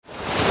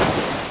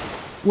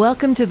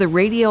Welcome to the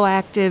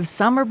radioactive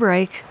summer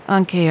break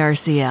on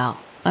KRCL.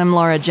 I'm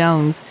Laura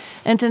Jones,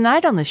 and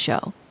tonight on the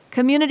show,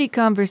 community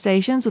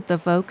conversations with the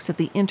folks at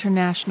the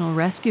International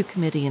Rescue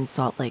Committee in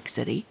Salt Lake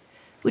City,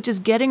 which is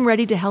getting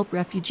ready to help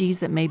refugees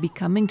that may be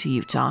coming to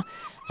Utah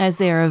as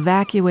they are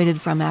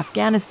evacuated from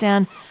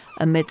Afghanistan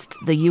amidst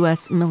the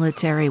U.S.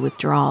 military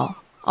withdrawal.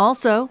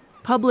 Also,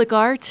 public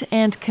art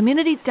and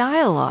community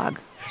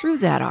dialogue through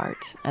that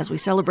art as we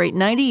celebrate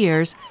 90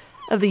 years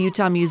of the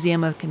Utah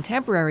Museum of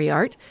Contemporary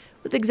Art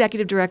with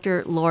Executive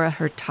Director Laura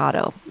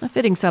Hurtado, a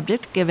fitting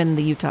subject given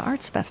the Utah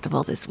Arts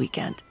Festival this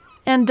weekend.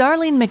 And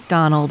Darlene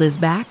McDonald is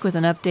back with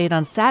an update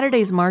on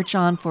Saturday's March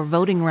On for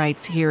voting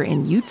rights here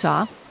in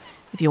Utah.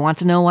 If you want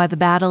to know why the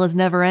battle is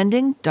never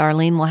ending,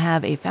 Darlene will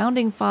have a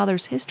Founding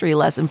Fathers history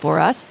lesson for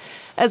us,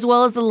 as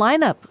well as the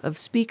lineup of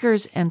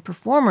speakers and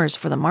performers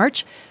for the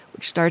march,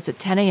 which starts at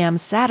 10 a.m.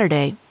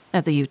 Saturday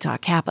at the Utah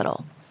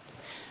Capitol.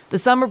 The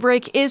summer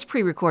break is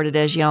pre-recorded,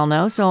 as y'all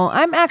know, so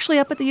I'm actually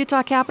up at the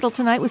Utah Capitol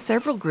tonight with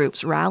several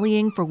groups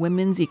rallying for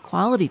Women's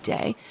Equality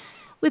Day.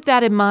 With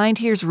that in mind,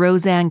 here's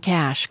Rosanne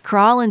Cash,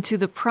 Crawl into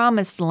the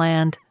Promised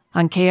Land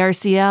on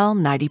KRCL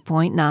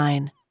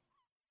 90.9.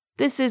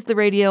 This is the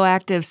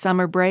Radioactive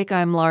Summer Break.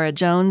 I'm Laura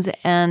Jones,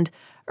 and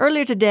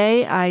earlier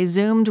today, I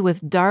Zoomed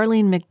with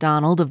Darlene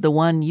McDonald of the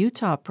One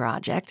Utah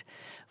Project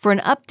for an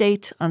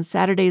update on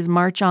Saturday's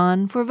March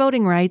On for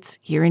voting rights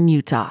here in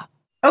Utah.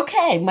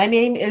 Okay, my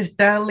name is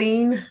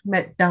Darlene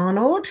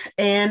McDonald,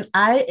 and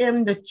I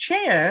am the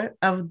chair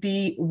of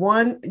the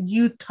One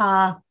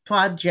Utah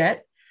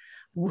Project,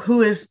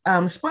 who is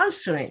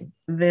sponsoring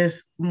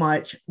this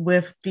march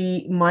with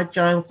the March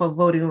On for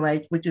Voting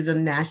Rights, which is a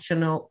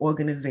national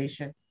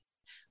organization.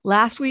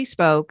 Last we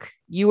spoke,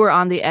 you were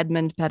on the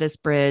Edmund Pettus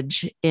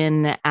Bridge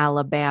in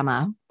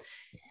Alabama,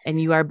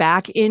 and you are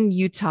back in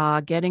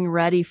Utah getting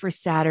ready for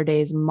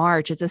Saturday's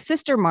march. It's a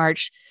sister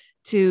march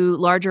to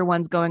larger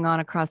ones going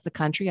on across the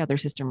country, other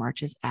sister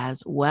marches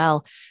as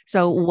well.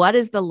 So what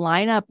is the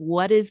lineup?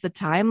 What is the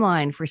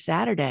timeline for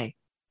Saturday?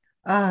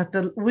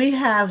 We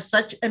have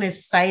such an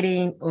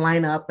exciting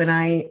lineup, and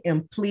I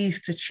am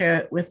pleased to share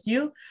it with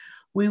you.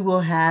 We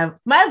will have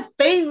my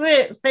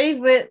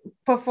favorite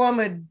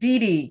performer, Dee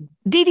Dee.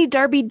 Dee Dee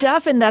Darby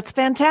Duffin. That's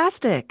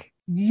fantastic.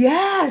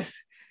 Yes,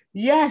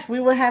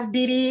 we will have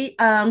Dee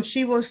Dee.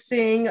 She will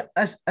sing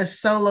a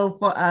solo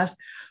for us.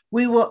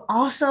 We will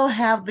also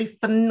have the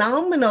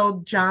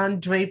phenomenal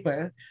John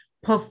Draper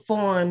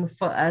perform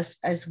for us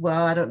as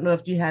well. I don't know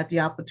if you had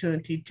the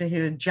opportunity to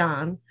hear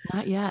John.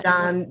 Not yet.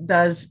 John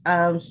does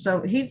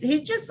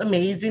he's just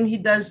amazing. He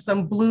does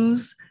some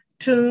blues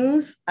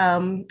tunes.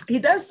 He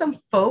does some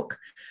folk,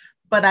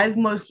 but I've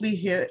mostly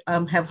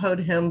have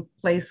heard him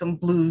play some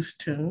blues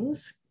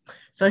tunes.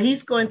 So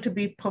he's going to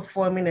be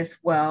performing as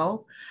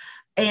well.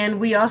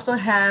 And we also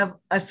have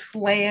a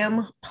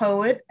slam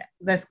poet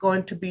that's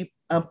going to be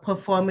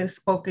performing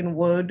spoken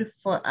word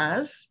for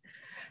us.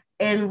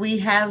 And we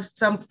have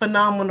some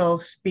phenomenal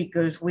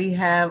speakers. We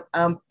have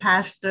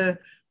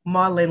Pastor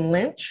Marlon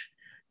Lynch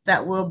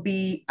that will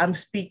be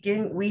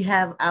speaking. We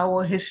have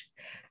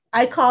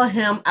I call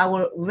him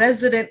our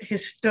resident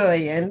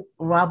historian,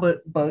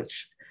 Robert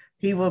Birch.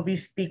 He will be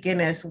speaking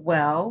as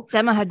well.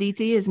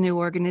 Samahaditi is new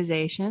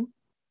organization.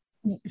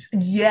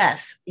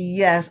 Yes.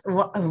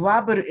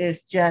 Robert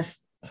is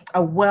just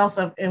a wealth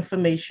of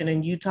information,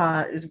 and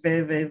Utah is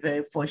very, very,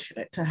 very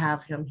fortunate to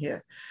have him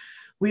here.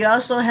 We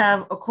also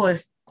have, of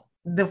course,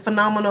 the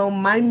phenomenal,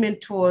 my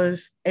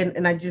mentors,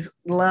 and I just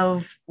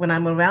love when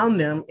I'm around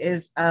them,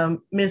 is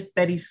Miss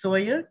Betty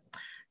Sawyer,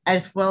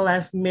 as well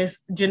as Miss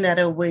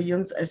Janetta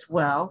Williams as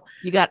well.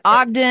 You got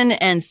Ogden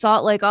and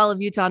Salt Lake, all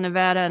of Utah,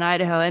 Nevada, and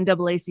Idaho,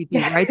 NAACP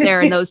right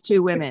there, and those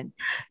two women.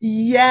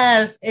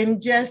 Yes,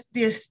 and just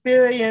the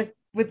experience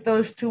with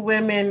those two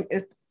women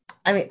is,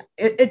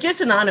 it's just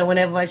an honor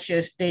whenever I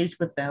share stage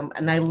with them,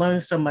 and I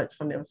learn so much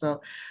from them.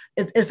 So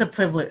it's a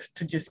privilege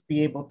to just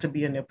be able to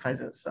be in their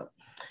presence. So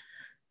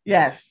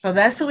yes, so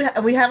that's who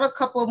we have a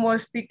couple more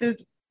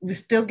speakers. We're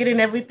still getting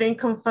everything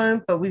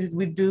confirmed, but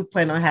we do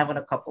plan on having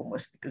a couple more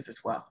speakers as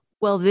well.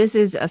 Well, this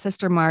is a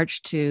sister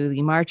march to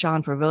the March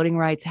On for Voting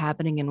Rights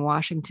happening in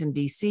Washington,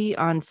 D.C.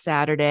 on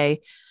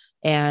Saturday.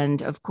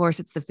 And of course,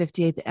 it's the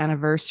 58th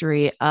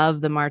anniversary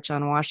of the March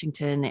on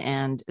Washington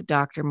and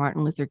Dr.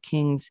 Martin Luther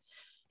King's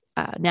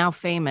now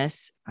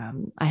famous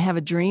I Have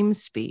a Dream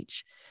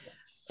speech.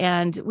 Yes.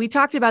 And we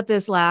talked about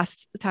this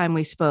last time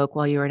we spoke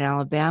while you were in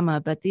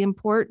Alabama, but the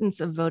importance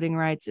of voting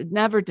rights, it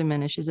never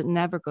diminishes. It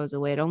never goes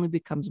away. It only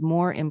becomes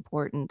more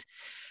important.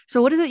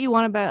 So what is it you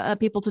want about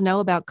people to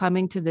know about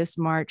coming to this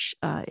march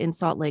in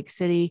Salt Lake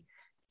City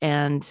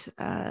and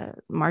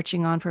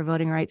marching on for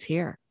voting rights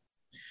here?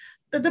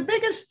 The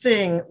biggest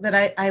thing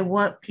that I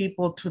want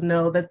people to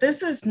know that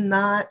this is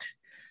not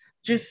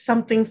just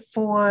something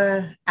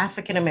for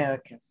African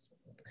Americans.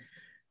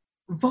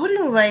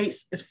 Voting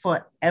rights is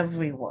for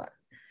everyone.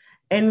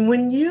 And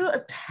when you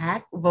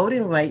attack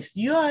voting rights,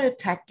 you are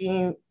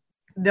attacking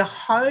the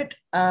heart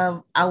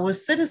of our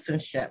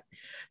citizenship,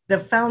 the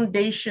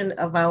foundation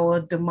of our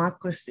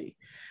democracy.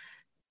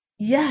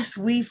 yes,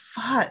 we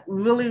fought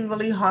really,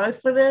 really hard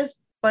for this,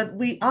 but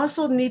we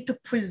also need to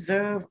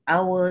preserve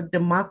our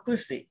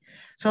democracy.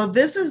 So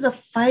this is a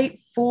fight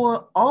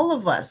for all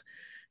of us.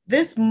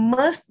 This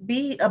must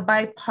be a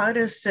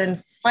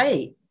bipartisan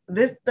fight.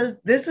 This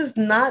is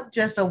not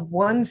just a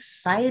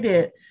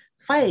one-sided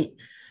fight.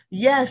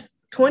 Yes,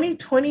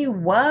 2020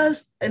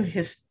 was an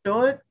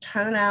historic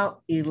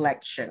turnout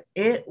election.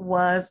 It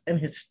was an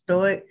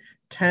historic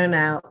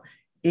turnout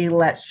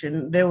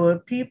election. There were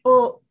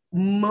people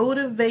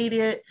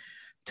motivated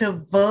to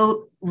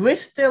vote,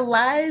 risk their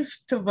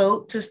lives to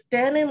vote, to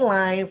stand in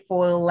line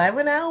for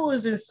 11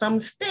 hours in some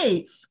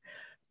states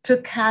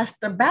to cast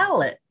a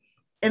ballot.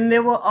 And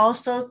there were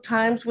also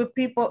times where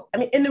people, I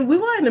mean, and we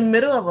were in the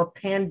middle of a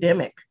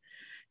pandemic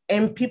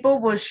and people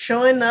were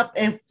showing up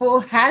in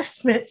full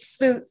hazmat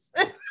suits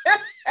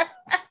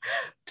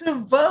to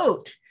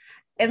vote.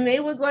 And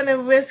they were going to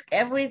risk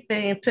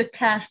everything to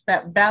cast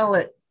that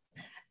ballot.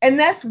 And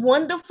that's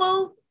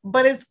wonderful,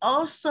 but it's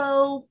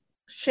also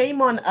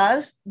shame on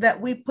us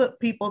that we put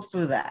people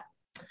through that.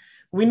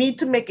 We need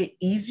to make it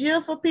easier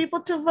for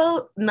people to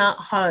vote, not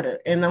harder.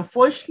 And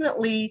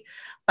unfortunately,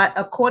 but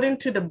according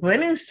to the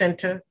Brennan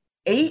Center,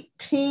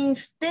 18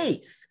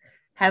 states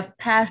have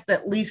passed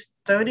at least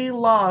 30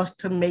 laws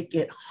to make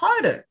it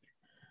harder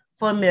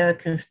for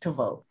Americans to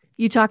vote.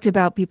 You talked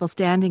about people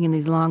standing in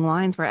these long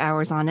lines for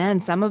hours on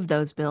end. Some of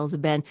those bills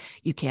have been,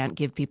 you can't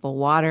give people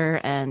water.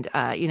 And,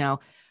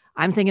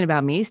 I'm thinking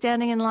about me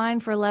standing in line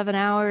for 11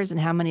 hours and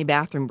how many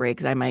bathroom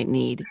breaks I might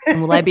need. And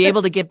will I be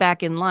able to get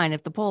back in line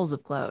if the polls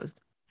have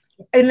closed?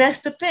 And that's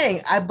the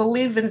thing. I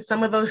believe in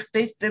some of those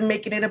states, they're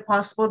making it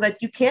impossible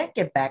that you can't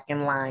get back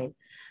in line.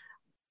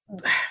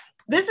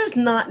 This is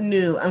not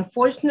new.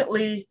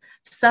 Unfortunately,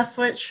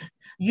 suffrage,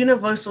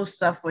 universal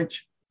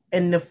suffrage,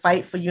 and the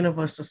fight for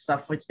universal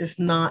suffrage is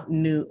not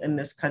new in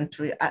this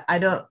country. I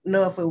don't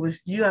know if it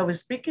was you I was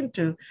speaking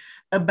to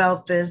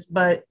about this,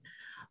 but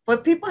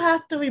people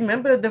have to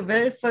remember the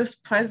very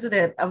first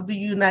president of the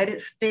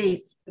United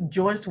States,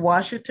 George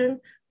Washington,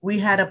 we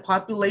had a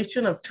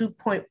population of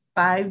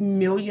 2.5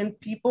 million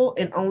people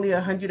and only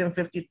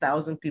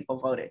 150,000 people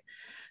voted.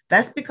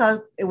 That's because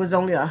it was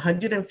only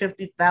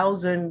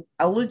 150,000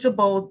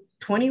 eligible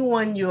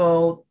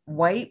 21-year-old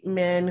white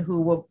men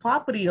who were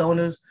property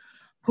owners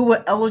who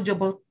were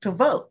eligible to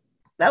vote.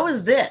 That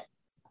was it.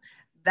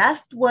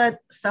 That's what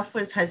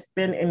suffrage has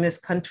been in this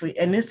country.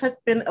 And this has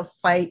been a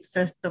fight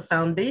since the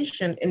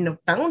foundation and the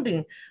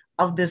founding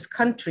of this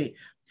country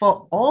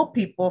for all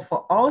people,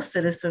 for all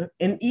citizens,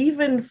 and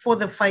even for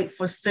the fight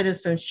for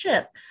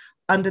citizenship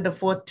under the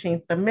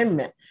 14th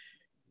Amendment.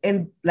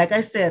 And like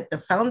I said, the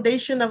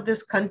foundation of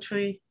this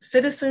country,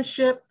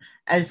 citizenship,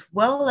 as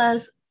well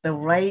as the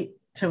right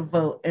to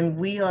vote. And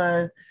we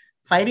are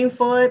fighting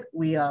for it,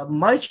 we are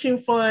marching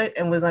for it,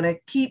 and we're going to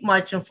keep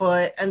marching for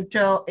it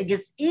until it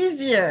gets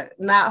easier,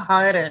 not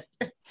harder.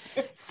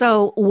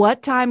 So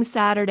what time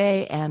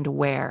Saturday and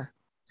where?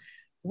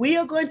 We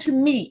are going to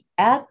meet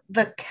at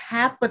the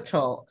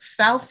Capitol,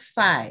 South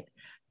Side,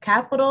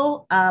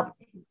 Capitol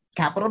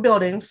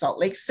Building, Salt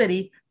Lake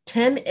City,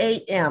 10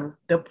 a.m.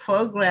 The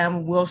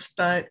program will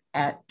start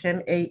at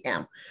 10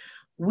 a.m.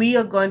 We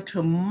are going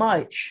to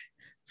march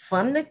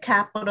from the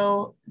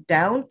Capitol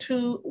down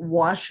to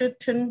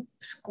Washington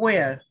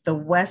Square, the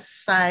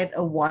west side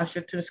of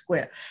Washington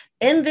Square.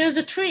 And there's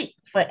a treat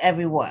for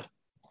everyone.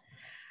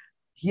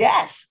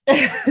 Yes,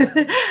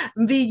 the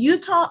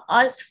Utah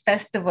Arts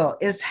Festival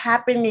is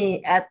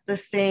happening at the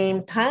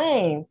same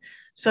time.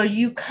 So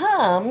you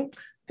come,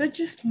 there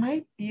just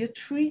might be a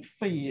treat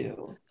for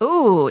you.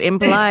 Ooh,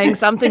 implying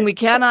something we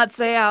cannot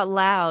say out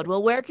loud.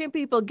 Well, where can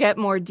people get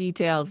more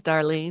details,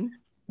 Darlene?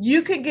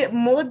 You can get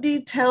more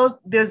details.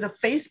 There's a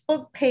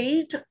Facebook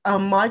page,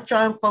 March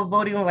On for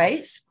Voting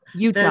Rights.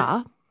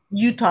 Utah,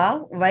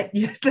 right?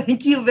 Yes,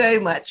 thank you very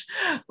much.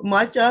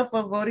 March On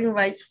for Voting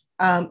Rights,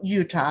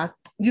 Utah.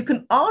 You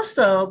can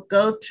also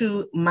go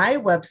to my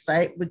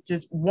website, which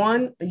is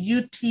oneutp.org.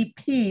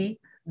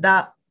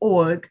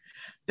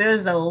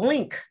 There's a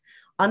link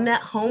on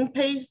that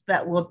homepage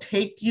that will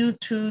take you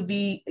to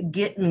the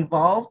Get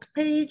Involved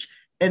page,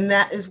 and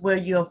that is where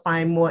you'll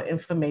find more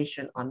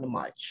information on the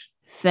march.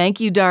 Thank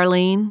you,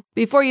 Darlene.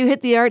 Before you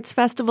hit the Arts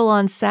Festival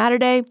on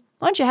Saturday,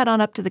 why don't you head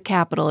on up to the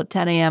Capitol at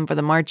 10 a.m. for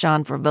the March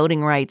On for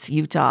Voting Rights,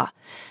 Utah.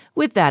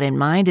 With that in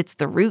mind, it's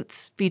The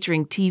Roots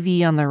featuring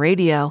TV on the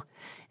radio.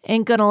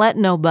 Ain't Gonna Let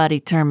Nobody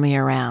Turn Me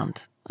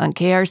Around on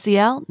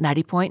KRCL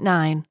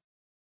 90.9.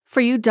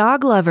 For you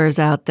dog lovers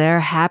out there,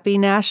 happy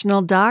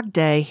National Dog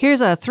Day. Here's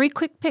a 3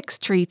 quick picks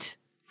treat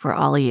for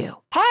all of you.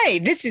 Hi,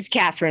 this is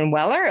Catherine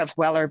Weller of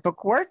Weller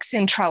Bookworks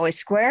in Trolley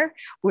Square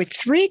with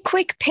 3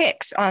 quick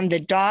picks on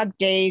the dog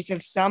days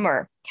of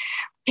summer.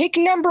 Pick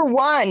number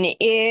 1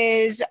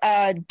 is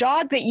a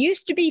dog that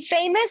used to be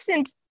famous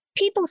and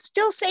people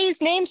still say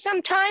his name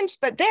sometimes,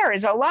 but there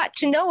is a lot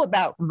to know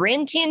about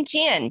Rin Tin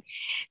Tin.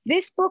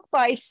 This book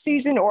by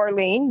Susan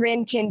Orlean,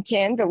 Rin Tin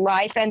Tin, The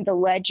Life and the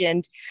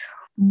Legend,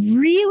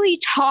 really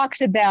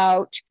talks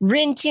about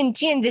Rin Tin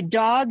Tin, the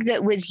dog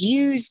that was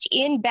used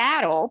in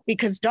battle,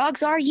 because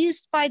dogs are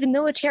used by the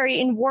military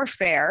in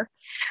warfare,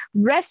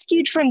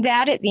 rescued from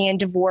that at the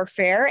end of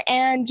warfare,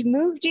 and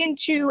moved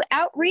into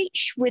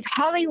outreach with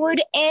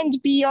Hollywood and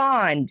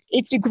beyond.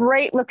 It's a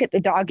great look at the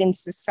dog in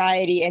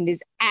society and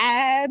is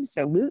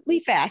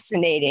absolutely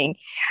fascinating.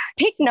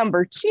 Pick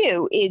number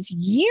 2 is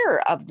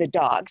Year of the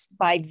Dogs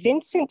by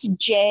Vincent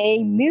J.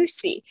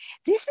 Musi.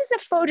 This is a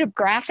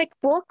photographic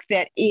book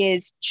that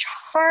is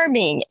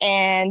charming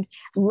and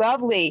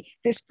lovely.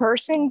 This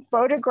person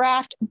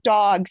photographed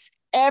dogs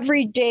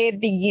every day of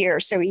the year.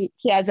 So he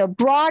has a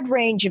broad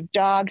range of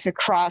dogs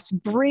across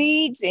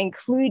breeds,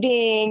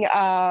 including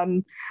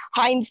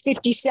Heinz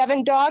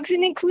 57 dogs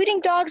and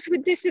including dogs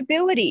with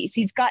disabilities.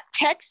 He's got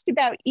text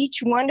about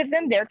each one of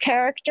them, their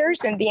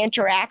characters and the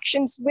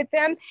interactions with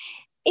them.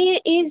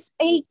 It is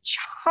a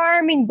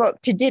charming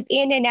book to dip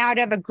in and out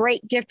of, a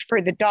great gift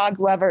for the dog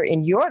lover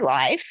in your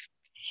life.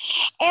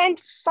 And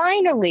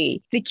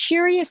finally, The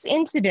Curious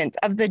Incident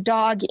of the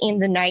Dog in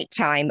the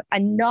Nighttime, a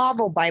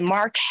novel by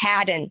Mark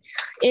Haddon,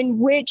 in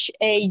which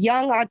a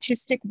young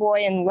autistic boy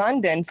in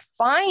London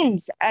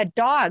finds a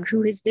dog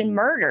who has been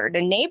murdered,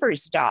 a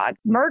neighbor's dog,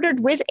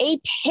 murdered with a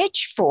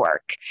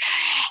pitchfork.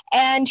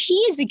 And he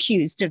is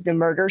accused of the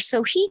murder.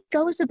 So he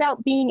goes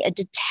about being a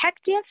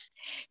detective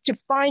to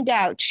find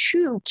out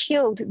who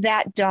killed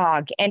that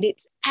dog. And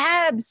it's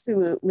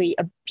absolutely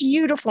a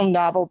beautiful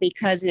novel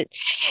because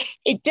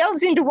it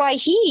delves into why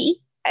he,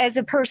 as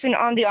a person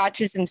on the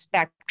autism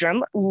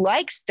spectrum,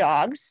 likes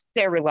dogs.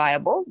 They're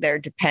reliable, they're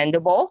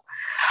dependable.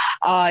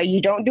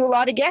 You don't do a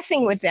lot of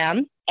guessing with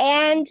them.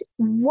 And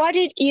what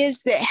it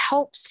is that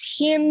helps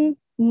him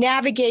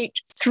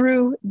navigate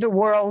through the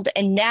world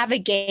and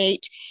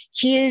navigate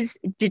his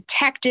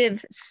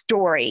detective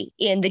story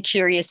in The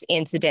Curious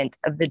Incident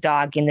of the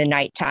Dog in the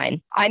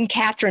Nighttime. I'm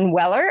Catherine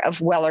Weller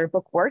of Weller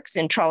Bookworks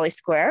in Trolley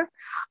Square.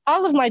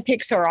 All of my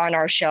picks are on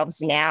our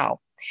shelves now.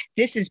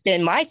 This has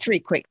been my 3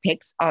 quick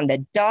picks on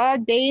the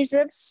dog days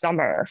of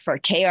summer for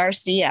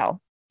KRCL.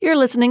 You're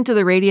listening to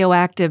the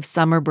Radioactive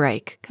Summer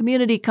Break,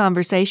 community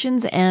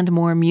conversations and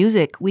more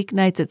music,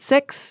 weeknights at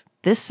 6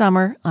 this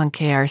summer on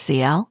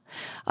KRCL.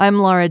 I'm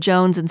Laura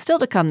Jones, and still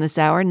to come this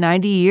hour,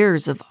 90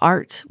 years of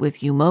art with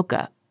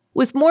UMOCA.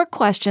 With more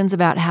questions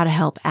about how to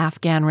help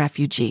Afghan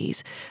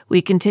refugees,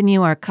 we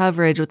continue our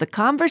coverage with a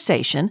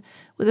conversation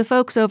with the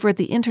folks over at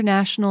the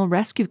International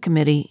Rescue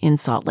Committee in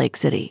Salt Lake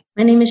City.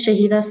 My name is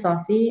Shahida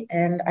Safi,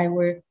 and I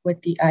work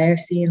with the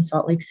IRC in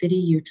Salt Lake City,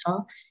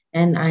 Utah,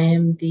 and I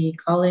am the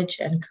College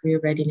and Career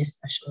Readiness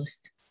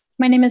Specialist.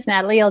 My name is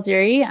Natalie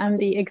Algieri. I'm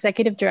the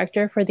Executive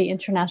Director for the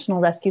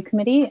International Rescue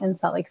Committee in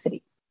Salt Lake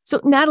City.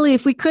 So, Natalie,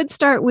 if we could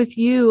start with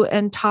you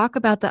and talk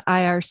about the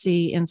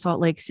IRC in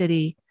Salt Lake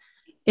City,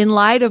 in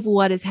light of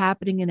what is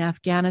happening in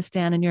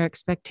Afghanistan and your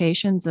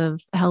expectations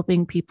of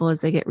helping people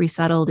as they get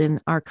resettled in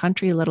our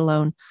country, let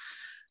alone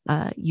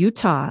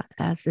Utah,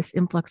 as this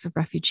influx of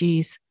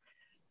refugees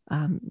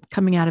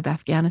coming out of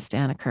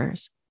Afghanistan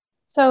occurs.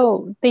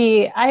 So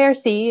the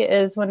IRC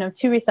is one of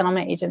 2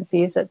 resettlement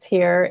agencies that's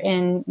here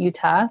in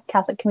Utah.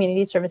 Catholic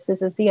Community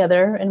Services is the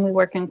other, and we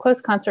work in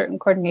close concert and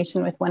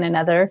coordination with one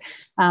another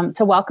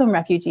to welcome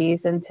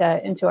refugees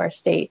into our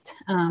state.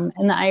 And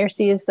the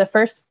IRC is the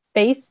first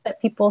face that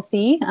people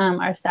see.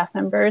 Our staff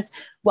members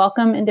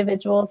welcome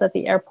individuals at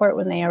the airport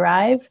when they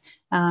arrive,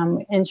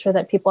 ensure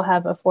that people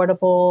have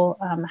affordable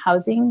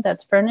housing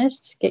that's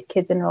furnished, get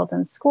kids enrolled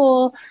in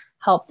school,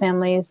 help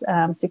families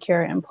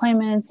secure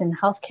employment and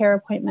healthcare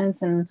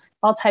appointments and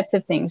all types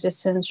of things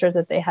just to ensure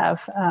that they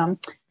have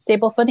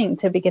stable footing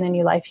to begin a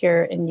new life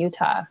here in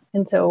Utah.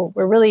 And so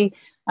we're really,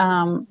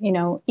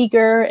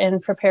 eager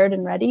and prepared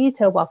and ready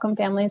to welcome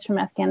families from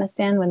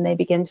Afghanistan when they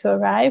begin to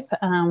arrive,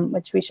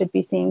 which we should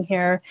be seeing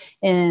here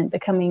in the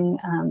coming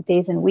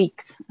days and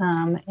weeks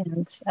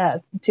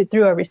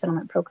through our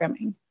resettlement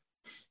programming.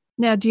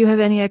 Now, do you have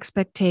any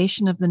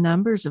expectation of the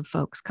numbers of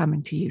folks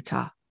coming to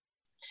Utah?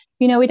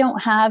 We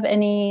don't have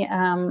any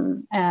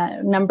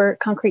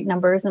concrete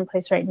numbers in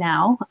place right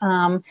now.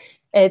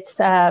 It's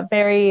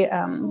very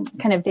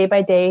kind of day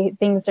by day,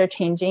 things are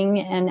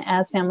changing. And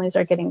as families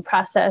are getting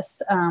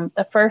processed,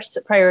 the first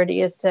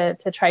priority is to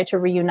try to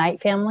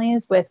reunite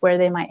families with where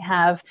they might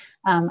have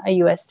a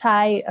U.S.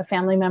 tie, a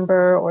family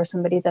member, or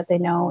somebody that they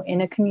know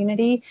in a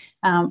community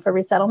for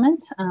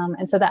resettlement.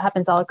 And so that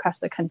happens all across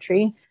the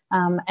country.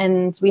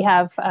 And we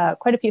have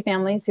quite a few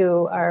families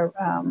who are,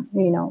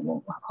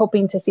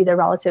 hoping to see their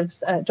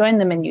relatives join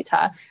them in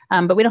Utah,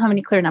 but we don't have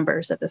any clear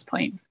numbers at this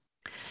point.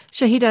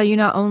 Shahida, you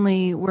not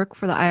only work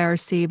for the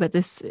IRC, but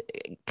this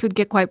could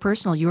get quite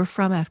personal. You're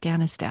from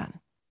Afghanistan.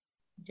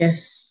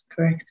 Yes,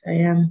 correct. I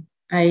am.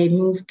 I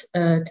moved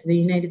to the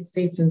United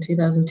States in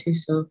 2002,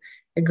 so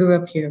I grew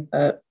up here,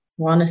 but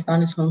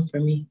Afghanistan is home for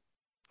me.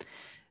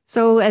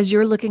 So as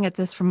you're looking at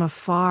this from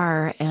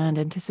afar and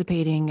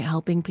anticipating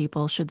helping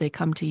people should they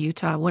come to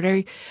Utah, what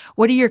are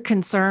your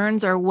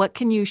concerns, or what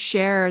can you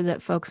share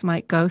that folks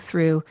might go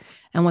through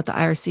and what the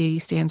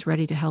IRC stands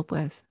ready to help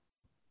with?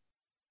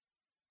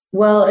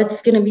 Well,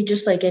 it's going to be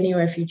just like any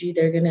refugee.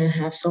 They're going to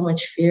have so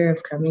much fear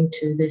of coming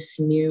to this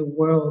new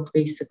world,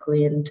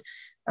 basically, and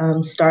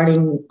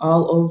starting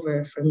all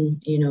over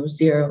from,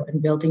 zero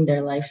and building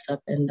their lives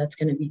up. And that's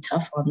going to be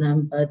tough on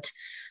them. But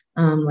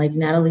like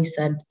Natalie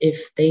said,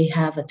 if they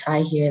have a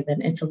tie here,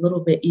 then it's a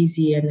little bit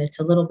easier and it's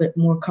a little bit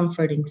more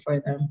comforting for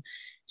them.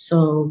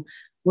 So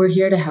we're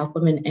here to help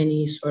them in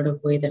any sort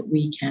of way that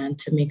we can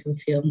to make them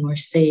feel more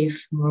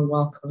safe, more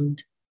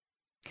welcomed.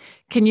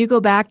 Can you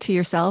go back to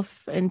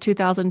yourself in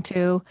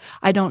 2002?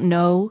 I don't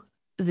know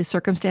the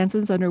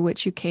circumstances under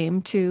which you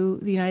came to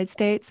the United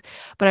States,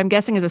 but I'm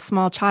guessing as a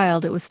small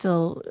child, it was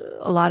still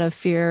a lot of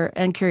fear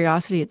and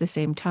curiosity at the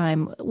same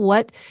time.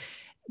 What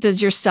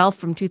does yourself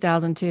from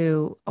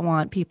 2002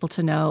 want people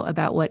to know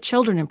about what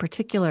children in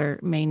particular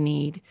may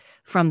need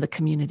from the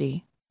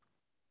community?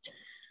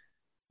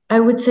 I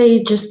would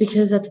say just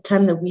because at the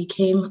time that we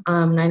came,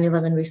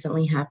 9/11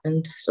 recently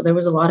happened. So there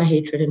was a lot of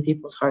hatred in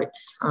people's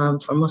hearts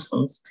for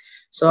Muslims.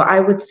 So I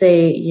would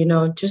say,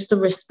 just the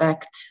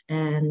respect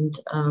and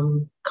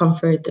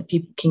comfort that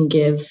people can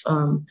give,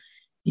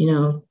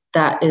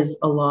 that is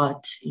a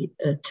lot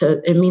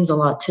it means a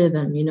lot to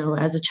them.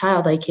 As a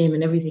child, I came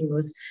and everything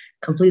was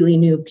completely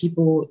new.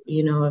 People,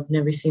 I've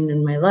never seen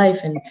in my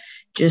life. And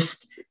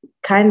just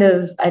kind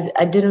of,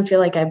 I didn't feel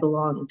like I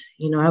belonged.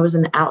 I was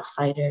an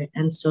outsider.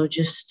 And so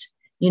just,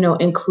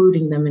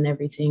 including them in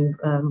everything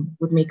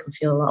would make them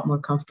feel a lot more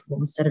comfortable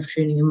instead of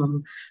treating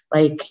them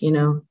like,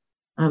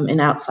 an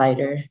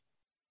outsider.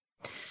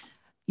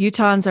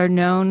 Utahns are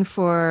known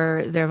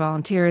for their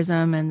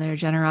volunteerism and their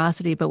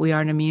generosity, but we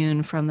aren't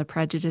immune from the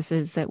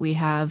prejudices that we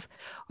have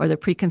or the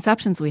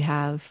preconceptions we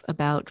have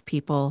about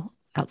people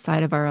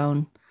outside of our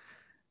own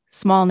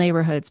small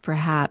neighborhoods,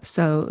 perhaps.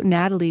 So,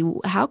 Natalie,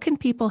 how can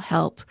people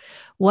help?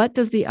 What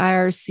does the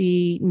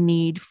IRC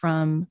need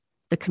from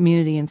the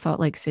community in Salt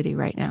Lake City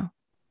right now?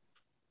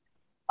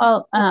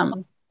 Well,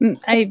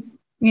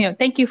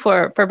 thank you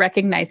for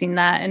recognizing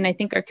that. And I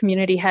think our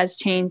community has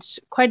changed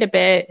quite a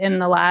bit in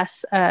the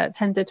last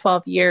 10 to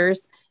 12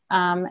 years.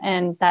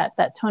 And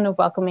that tone of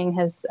welcoming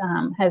has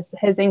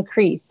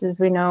increased, as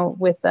we know,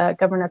 with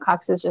Governor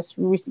Cox's just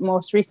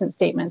most recent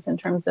statements in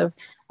terms of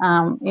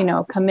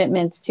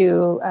commitment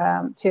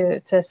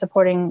to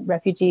supporting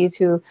refugees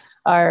who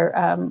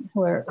are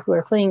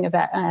fleeing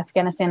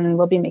Afghanistan and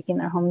will be making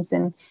their homes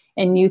in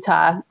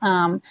Utah.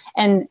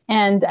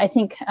 And I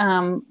think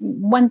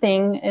one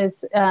thing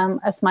is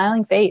a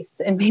smiling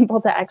face and being able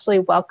to actually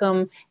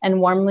welcome and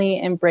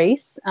warmly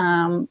embrace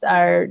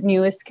our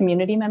newest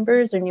community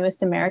members or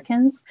newest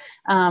Americans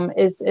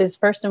is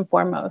first and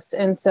foremost.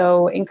 And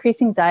so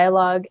increasing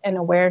dialogue and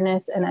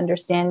awareness and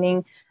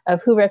understanding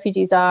of who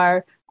refugees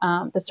are,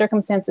 the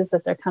circumstances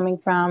that they're coming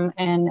from,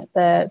 and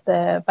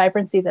the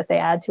vibrancy that they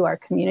add to our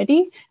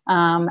community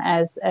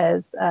as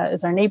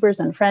our neighbors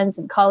and friends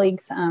and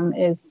colleagues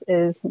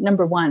is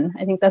number one.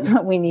 I think that's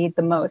what we need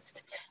the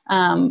most.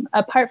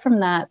 Apart from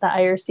that, the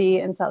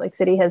IRC in Salt Lake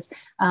City has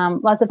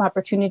lots of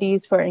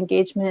opportunities for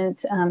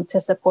engagement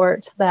to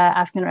support the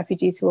Afghan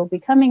refugees who will be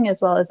coming,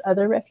 as well as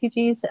other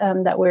refugees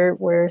that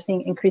we're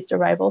seeing increased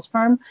arrivals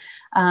from.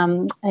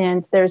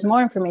 And there's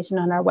more information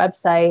on our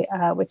website,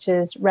 which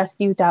is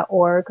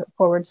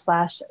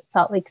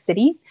rescue.org/Salt Lake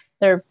City.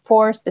 There are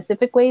 4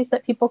 specific ways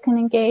that people can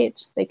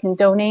engage. They can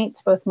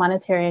donate, both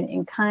monetary and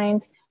in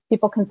kind.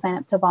 People can sign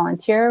up to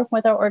volunteer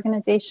with our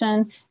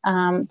organization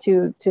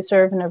to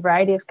serve in a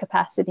variety of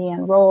capacity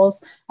and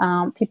roles.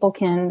 People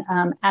can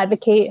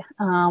advocate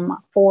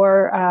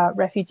for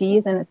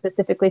refugees, and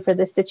specifically for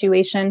this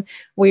situation,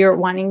 we are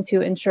wanting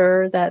to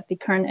ensure that the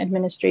current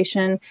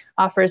administration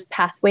offers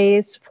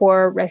pathways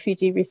for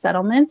refugee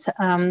resettlement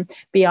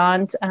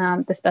beyond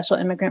the special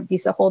immigrant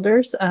visa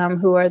holders,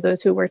 who are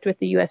those who worked with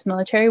the U.S.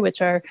 military,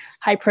 which are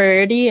high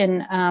priority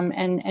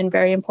and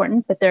very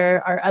important. But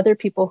there are other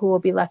people who will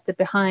be left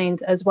behind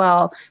as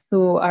well,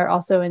 who are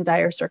also in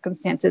dire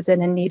circumstances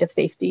and in need of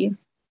safety.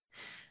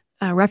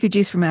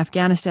 Refugees from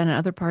Afghanistan and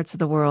other parts of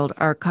the world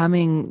are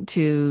coming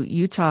to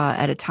Utah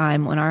at a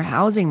time when our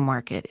housing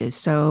market is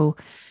so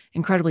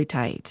incredibly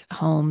tight.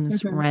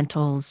 Homes,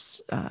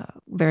 rentals,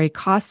 very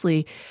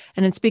costly.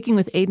 And in speaking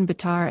with Aidan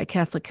Bitar at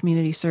Catholic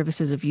Community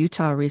Services of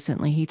Utah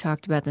recently, he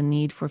talked about the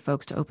need for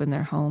folks to open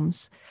their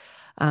homes,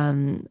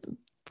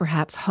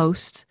 perhaps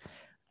host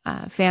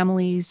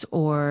families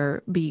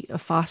or be a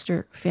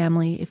foster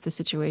family if the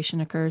situation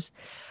occurs.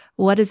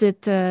 What is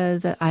it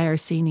that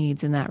IRC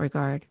needs in that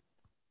regard?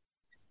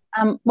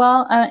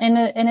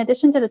 In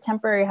addition to the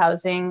temporary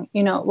housing,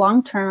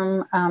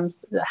 long-term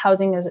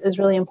housing is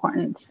really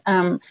important.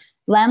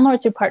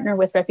 Landlords who partner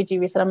with refugee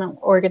resettlement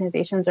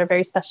organizations are a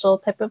very special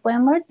type of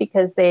landlord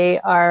because they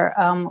are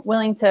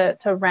willing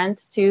to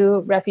rent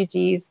to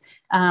refugees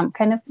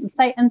kind of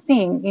sight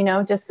unseen,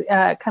 just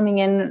coming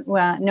in,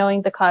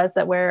 knowing the cause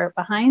that we're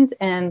behind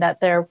and that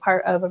they're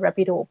part of a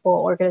reputable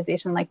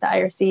organization like the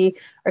IRC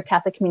or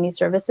Catholic Community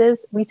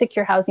Services. We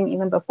secure housing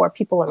even before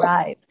people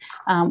arrive,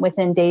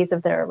 within days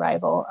of their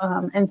arrival.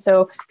 And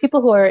so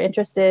people who are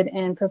interested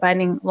in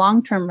providing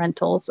long-term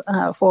rentals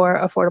for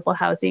affordable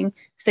housing,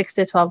 6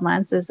 to 12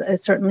 months is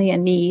certainly a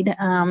need.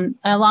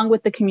 Along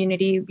with the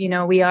community,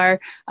 we are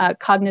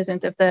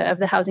cognizant of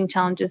the housing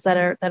challenges that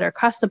are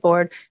across the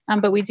board,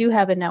 but we do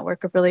have a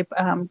network of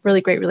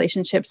really great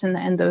relationships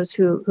and those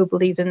who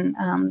believe in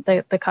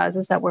the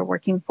causes that we're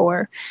working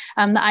for.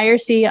 The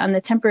IRC on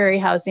the temporary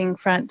housing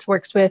front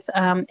works with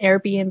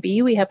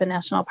Airbnb. We have a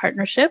national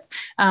partnership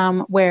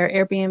where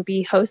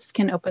Airbnb hosts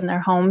can open their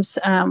homes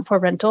for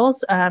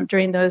rentals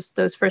during those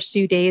first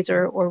few days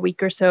or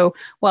week or so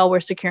while we're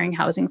securing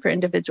housing for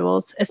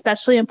individuals.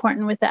 Especially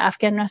important with the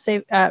Afghan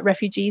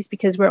refugees,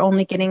 because we're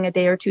only getting a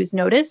day or two's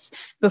notice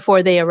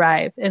before they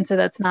arrive. And so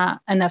that's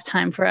not enough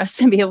time for us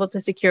to be able to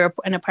secure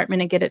an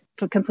apartment and get it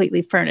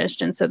completely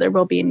furnished. And so there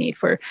will be a need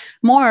for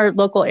more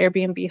local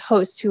Airbnb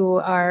hosts who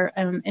are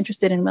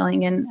interested and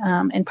willing in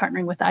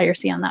partnering with the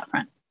IRC on that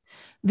front.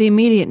 The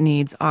immediate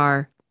needs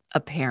are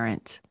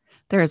apparent.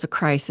 There is a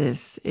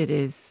crisis. It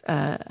is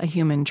a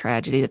human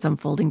tragedy that's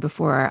unfolding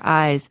before our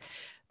eyes.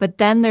 But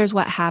then there's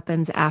what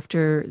happens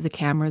after the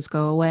cameras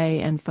go away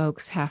and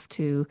folks have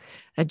to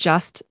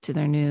adjust to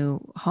their new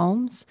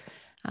homes,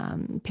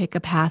 pick a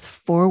path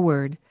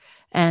forward.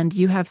 And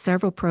you have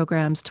several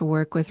programs to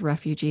work with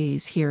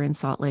refugees here in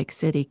Salt Lake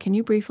City. Can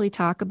you briefly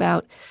talk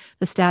about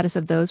the status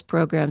of those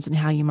programs and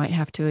how you might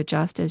have to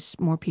adjust as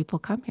more people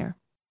come here?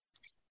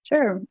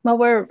 Sure. Well,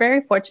 we're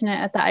very fortunate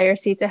at the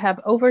IRC to have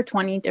over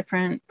 20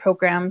 different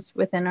programs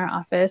within our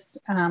office,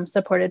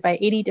 supported by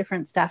 80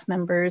 different staff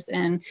members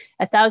and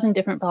 1,000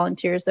 different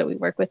volunteers that we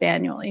work with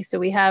annually. So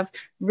we have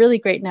really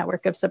great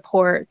network of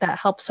support that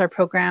helps our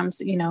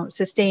programs,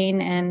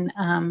 sustain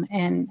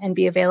and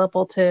be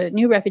available to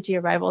new refugee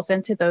arrivals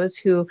and to those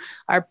who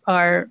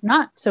are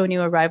not so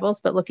new arrivals,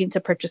 but looking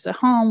to purchase a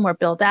home or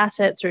build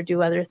assets or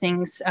do other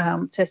things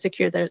to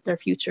secure their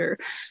future.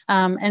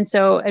 And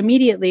so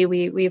immediately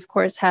we of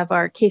course have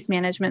our case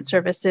management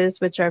services,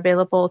 which are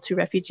available to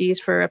refugees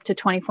for up to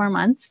 24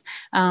 months.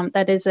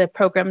 That is a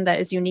program that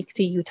is unique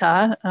to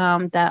Utah,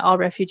 that all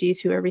refugees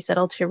who are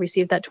resettled here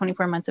receive that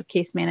 24 months of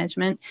case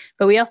management.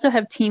 But we also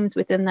have teams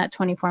within that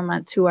 24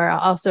 months who are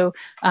also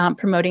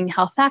promoting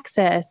health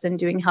access and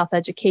doing health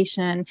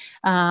education,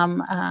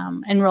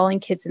 enrolling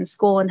kids in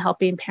school and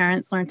helping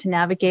parents learn to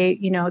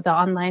navigate, the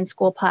online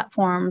school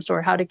platforms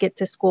or how to get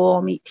to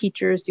school, meet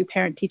teachers, do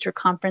parent-teacher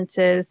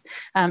conferences.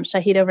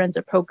 Shahida runs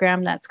a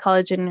program that's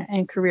college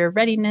and career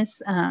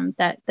readiness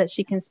that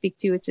she can speak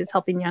to, which is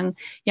helping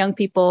young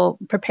people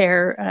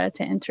prepare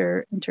to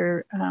enter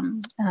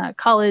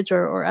college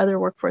or other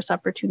workforce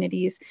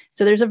opportunities.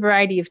 So there's a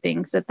variety of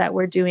things that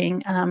we're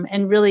doing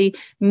and really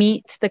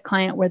meet the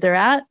client where they're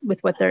at with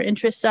what their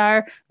interests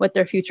are, what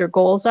their future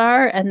goals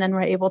are, and then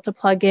we're able to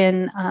plug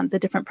in the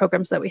different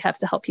programs that we have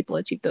to help people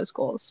achieve those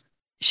goals.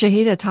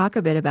 Shahida, talk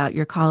a bit about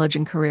your college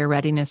and career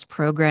readiness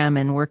program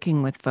and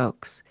working with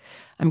folks.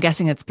 I'm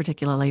guessing it's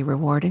particularly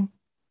rewarding.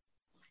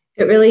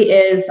 It really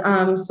is.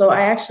 So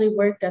I actually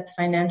worked at the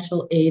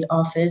financial aid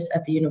office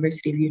at the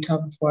University of Utah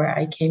before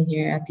I came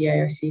here at the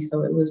IRC.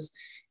 So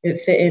it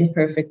fit in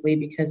perfectly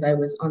because I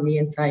was on the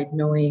inside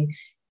knowing,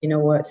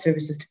 what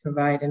services to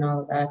provide and all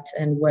of that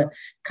and what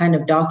kind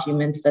of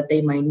documents that they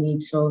might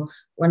need. So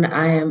when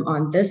I am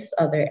on this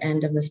other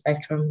end of the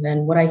spectrum,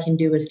 then what I can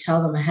do is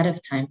tell them ahead of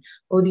time,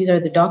 these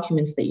are the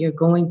documents that you're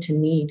going to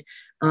need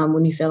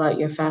when you fill out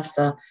your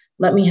FAFSA.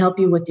 Let me help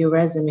you with your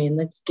resume and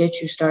let's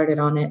get you started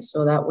on it.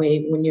 So that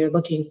way, when you're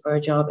looking for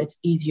a job, it's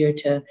easier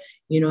to,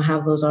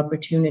 have those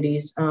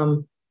opportunities.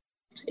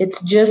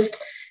 It's just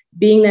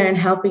being there and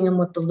helping them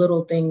with the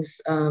little things,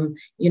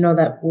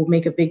 that will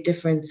make a big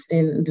difference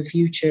in the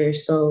future.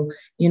 So,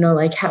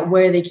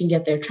 where they can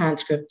get their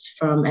transcripts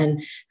from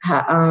and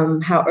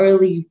how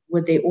early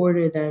would they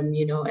order them,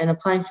 and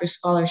applying for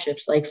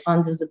scholarships, like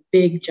funds is a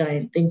big,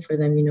 giant thing for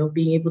them,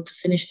 being able to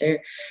finish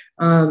their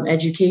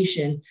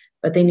education,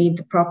 but they need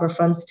the proper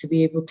funds to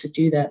be able to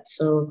do that.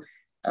 So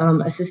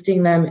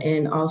assisting them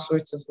in all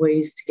sorts of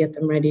ways to get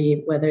them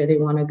ready, whether they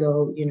want to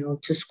go,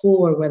 to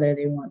school or whether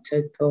they want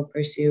to go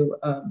pursue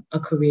a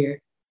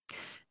career.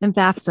 And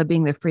FAFSA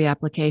being the free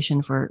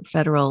application for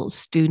federal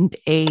student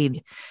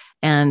aid.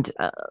 And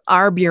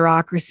our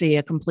bureaucracy,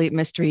 a complete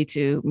mystery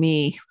to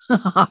me,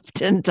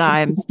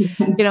 oftentimes. You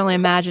can only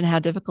imagine how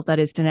difficult that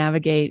is to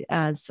navigate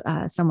as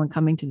someone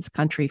coming to this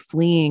country,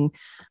 fleeing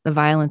the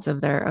violence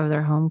of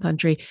their home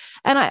country.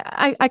 And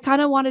I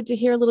kind of wanted to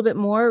hear a little bit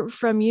more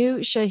from you,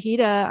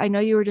 Shahida. I know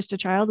you were just a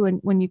child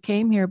when you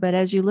came here, but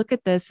as you look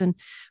at this and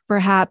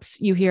perhaps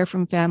you hear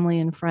from family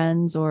and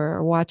friends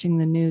or watching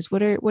the news,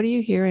 what are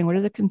you hearing? What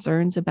are the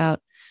concerns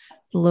about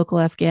the local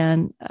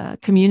Afghan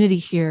community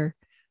here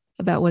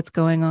about what's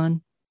going on?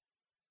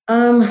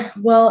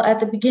 Well, at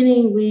the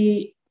beginning,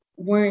 we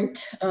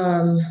weren't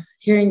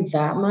hearing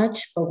that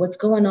much, but what's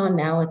going on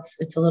now,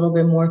 it's a little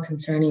bit more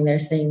concerning. They're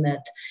saying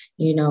that,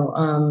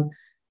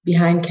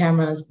 behind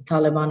cameras, the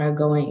Taliban are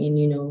going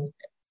and,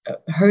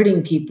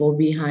 hurting people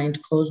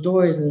behind closed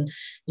doors and,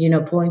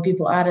 pulling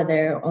people out of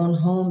their own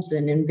homes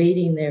and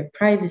invading their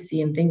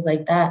privacy and things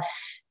like that.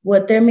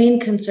 What their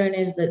main concern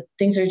is that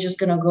things are just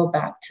going to go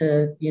back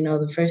to,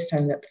 the first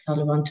time that the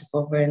Taliban took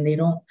over, and they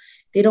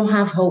don't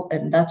have hope,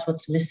 and that's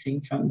what's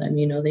missing from them.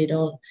 They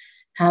don't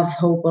have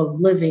hope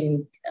of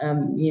living.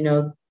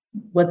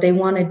 What they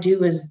want to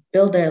do is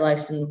build their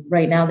lives, and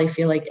right now they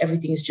feel like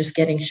everything is just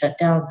getting shut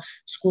down.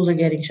 Schools are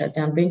getting shut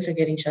down, banks are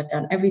getting shut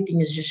down,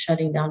 everything is just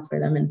shutting down for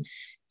them. And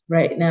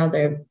right now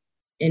they're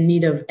in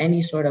need of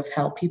any sort of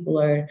help. People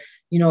are,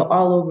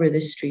 all over the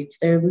streets.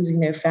 They're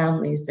losing their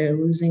families, they're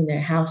losing their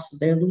houses,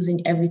 they're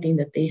losing everything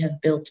that they have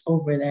built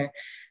over there,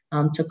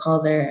 to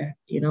call their,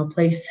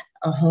 place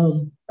a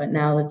home. But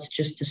now it's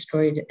just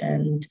destroyed,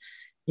 and,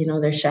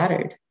 they're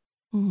shattered.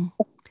 Mm.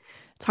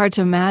 It's hard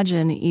to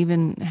imagine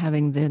even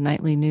having the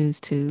nightly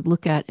news to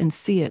look at and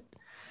see it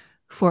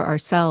for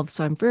ourselves.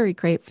 So I'm very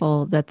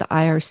grateful that the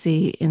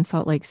IRC in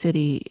Salt Lake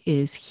City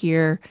is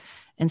here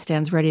and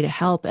stands ready to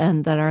help,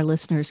 and that our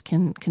listeners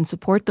can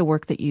support the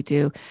work that you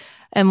do.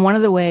 And one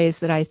of the ways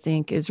that I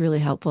think is really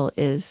helpful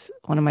is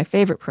one of my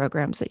favorite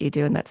programs that you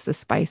do, and that's the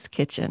Spice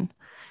Kitchen.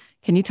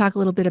 Can you talk a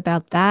little bit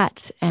about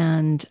that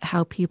and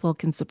how people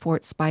can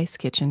support Spice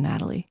Kitchen,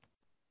 Natalie?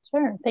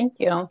 Sure, thank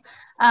you.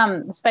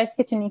 The Spice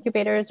Kitchen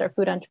Incubator is our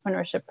food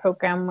entrepreneurship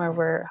program where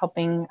we're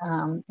helping,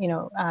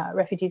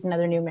 refugees and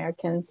other new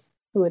Americans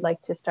who would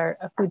like to start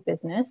a food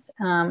business.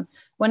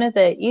 One of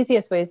the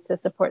easiest ways to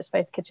support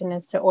Spice Kitchen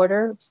is to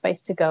order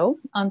Spice to Go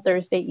on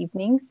Thursday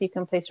evenings. You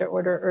can place your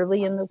order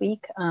early in the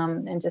week,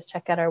 and just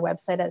check out our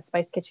website at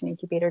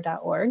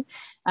spicekitchenincubator.org.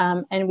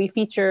 And we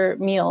feature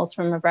meals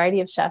from a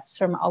variety of chefs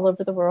from all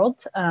over the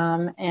world,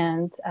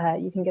 and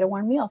you can get a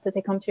warm meal to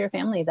take home to your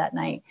family that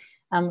night.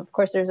 Of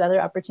course, there's other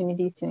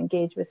opportunities to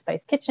engage with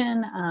Spice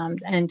Kitchen,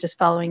 and just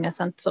following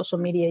us on social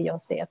media, you'll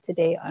stay up to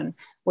date on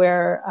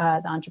where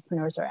the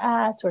entrepreneurs are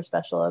at, or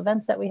special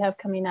events that we have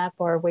coming up,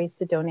 or ways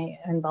to donate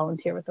and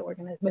volunteer with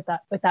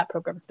that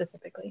program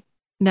specifically.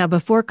 Now,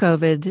 before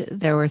COVID,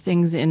 there were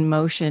things in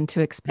motion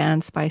to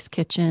expand Spice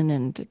Kitchen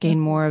and gain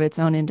more of its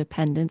own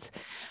independence.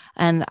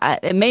 And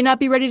it may not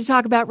be ready to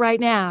talk about right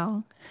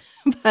now,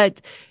 but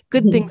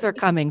good things are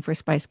coming for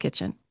Spice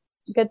Kitchen.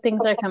 Good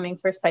things are coming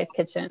for Spice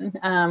Kitchen.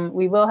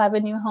 We will have a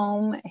new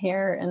home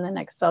here in the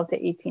next 12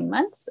 to 18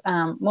 months.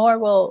 More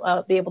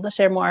we'll be able to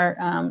share more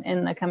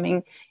in the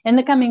coming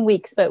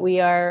weeks, but we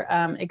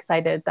are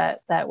excited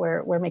that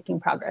we're making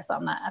progress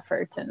on that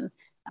effort, and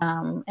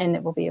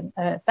it will be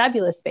a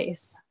fabulous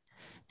space.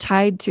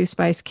 Tied to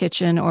Spice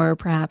Kitchen, or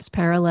perhaps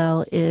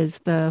parallel, is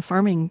the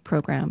farming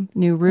program,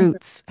 New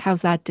Roots.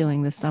 How's that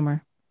doing this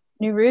summer?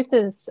 New Roots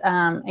is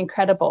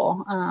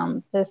incredible.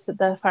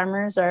 The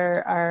farmers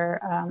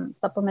are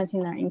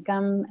supplementing their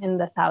income in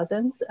the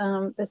thousands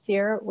this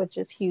year, which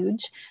is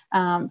huge,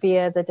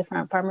 via the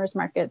different farmers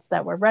markets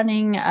that we're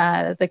running,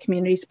 the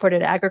community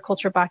supported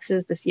agriculture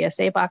boxes, the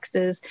CSA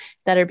boxes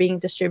that are being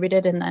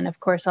distributed, and then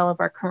of course all of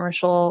our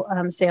commercial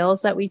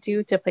sales that we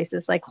do to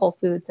places like Whole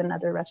Foods and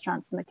other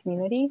restaurants in the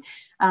community.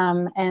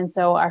 And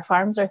so our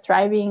farms are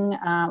thriving,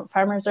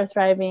 farmers are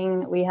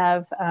thriving. We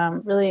have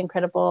really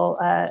incredible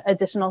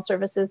additional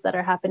services that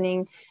are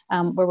happening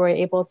where we're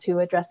able to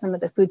address some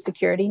of the food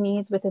security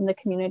needs within the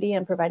community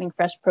and providing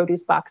fresh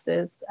produce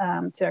boxes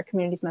to our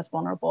community's most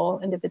vulnerable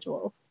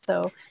individuals.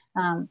 So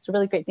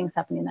really great things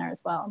happening there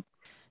as well.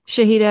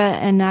 Shahida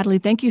and Natalie,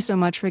 thank you so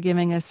much for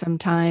giving us some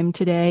time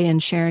today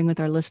and sharing with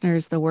our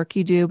listeners the work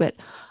you do, but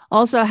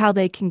also how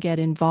they can get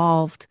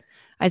involved.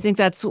 I think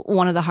that's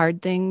one of the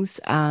hard things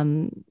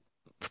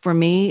for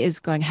me, is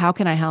going, how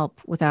can I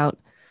help without,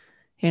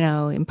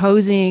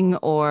 imposing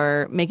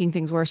or making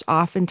things worse.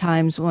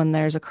 Oftentimes when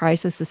there's a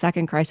crisis, the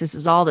second crisis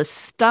is all the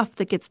stuff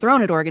that gets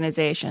thrown at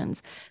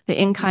organizations, the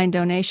in-kind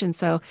donations.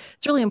 So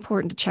it's really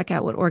important to check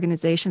out what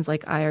organizations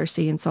like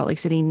IRC in Salt Lake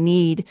City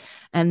need,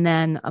 and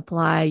then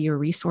apply your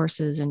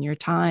resources and your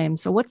time.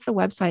 So what's the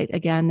website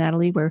again,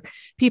 Natalie, where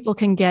people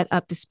can get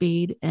up to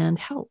speed and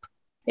help?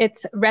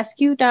 It's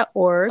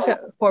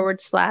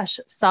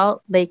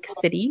rescue.org/Salt Lake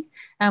City.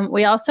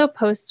 We also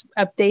post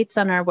updates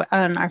on our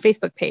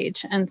Facebook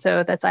page. And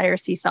so that's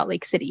IRC Salt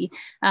Lake City.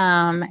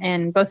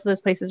 And both of those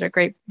places are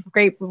great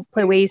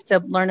ways to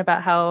learn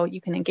about how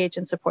you can engage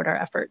and support our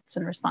efforts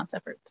and response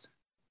efforts.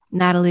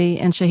 Natalie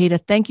and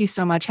Shahida, thank you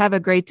so much. Have a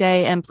great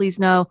day. And please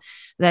know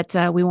that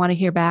we want to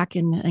hear back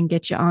and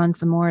get you on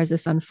some more as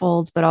this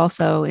unfolds, but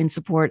also in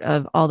support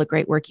of all the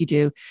great work you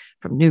do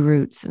from New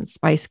Roots and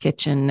Spice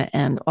Kitchen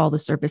and all the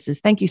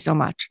services. Thank you so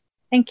much.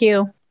 Thank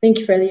you. Thank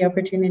you for the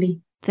opportunity.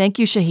 Thank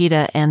you,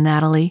 Shahida and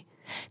Natalie.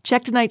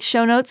 Check tonight's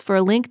show notes for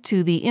a link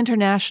to the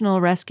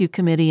International Rescue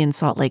Committee in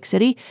Salt Lake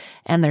City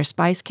and their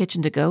Spice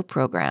Kitchen to Go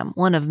program,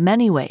 one of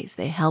many ways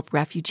they help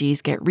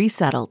refugees get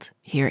resettled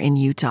here in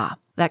Utah.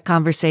 That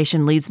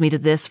conversation leads me to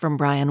this from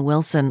Brian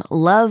Wilson,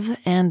 Love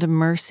and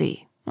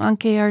Mercy on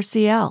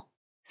KRCL.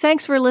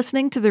 Thanks for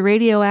listening to the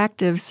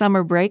Radioactive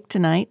Summer Break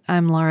tonight.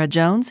 I'm Laura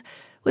Jones.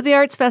 With the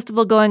Arts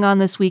Festival going on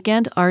this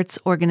weekend, arts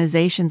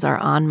organizations are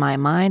on my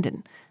mind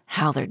and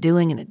how they're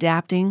doing and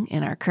adapting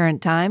in our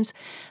current times.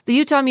 The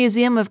Utah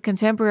Museum of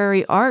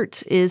Contemporary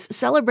Art is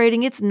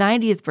celebrating its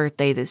 90th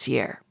birthday this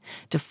year.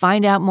 To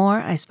find out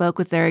more, I spoke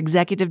with their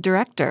executive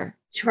director.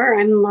 Sure.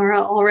 I'm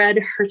Laura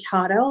Allred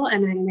Hurtado,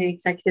 and I'm the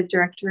executive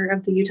director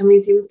of the Utah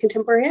Museum of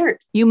Contemporary Art.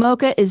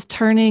 UMOCA is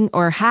turning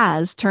or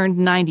has turned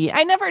 90.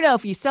 I never know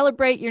if you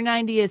celebrate your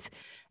 90th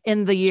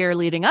in the year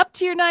leading up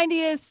to your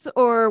 90th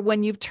or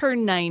when you've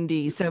turned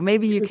 90. So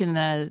maybe you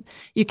can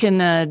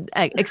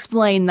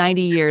explain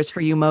 90 years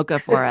for UMOCA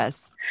for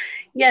us.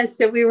 Yes.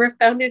 So we were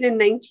founded in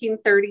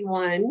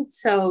 1931.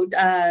 So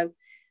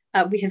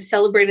we have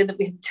celebrated that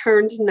we have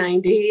turned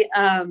 90,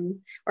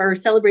 or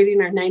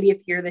celebrating our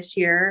 90th year this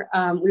year.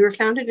 We were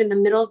founded in the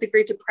middle of the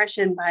Great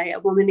Depression by a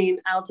woman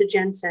named Alta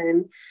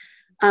Jensen,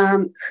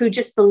 who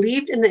just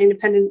believed in the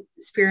independent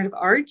spirit of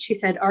art. She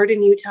said, art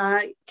in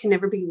Utah can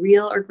never be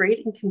real or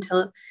great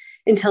until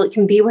it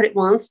can be what it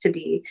wants to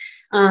be.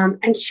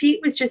 And she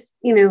was just,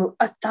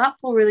 a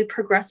thoughtful, really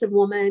progressive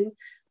woman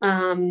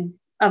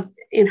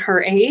in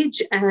her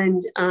age.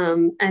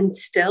 And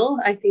still,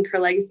 I think her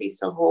legacy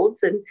still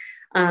holds. And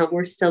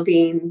we're still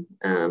being,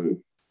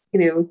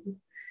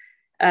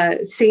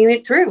 seeing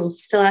it through,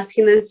 still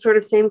asking those sort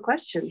of same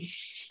questions.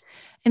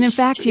 And in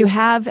fact, you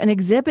have an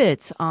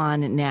exhibit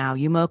on now,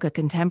 UMOCA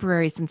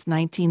Contemporary since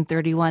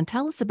 1931.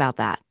 Tell us about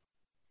that.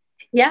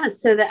 Yeah,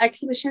 so the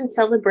exhibition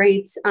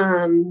celebrates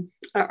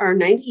our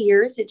 90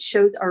 years. It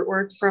shows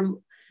artwork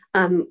from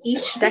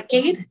each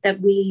decade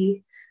that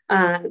we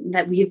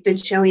have been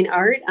showing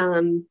art,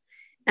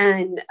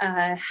 and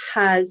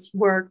has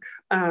work,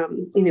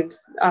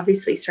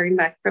 obviously starting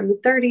back from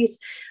the 30s,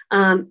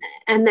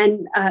 and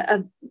then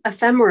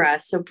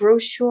ephemera, so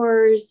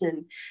brochures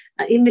and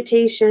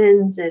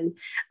invitations and,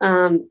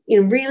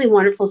 really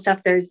wonderful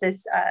stuff. There's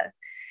this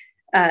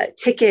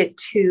ticket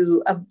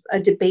to a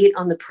debate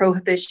on the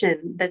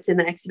prohibition that's in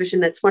the exhibition.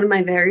 That's one of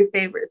my very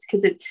favorites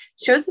because it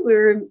shows that we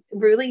were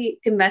really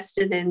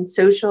invested in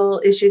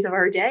social issues of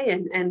our day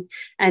and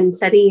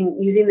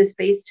using the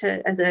space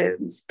as a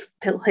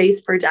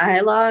place for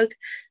dialogue.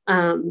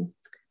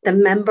 The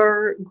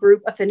member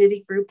group,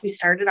 affinity group, we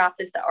started off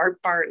as the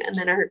Art Barn, and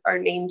then our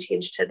name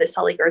changed to the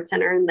Salt Lake Art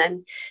Center, and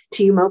then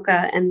to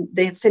UMOCA. And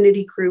the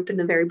affinity group in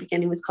the very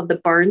beginning was called the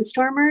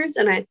Barnstormers.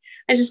 And I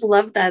just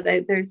love that.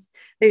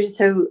 They're just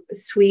so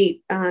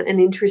sweet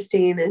and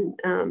interesting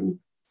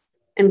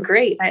and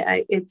great.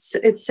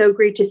 It's so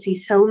great to see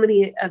so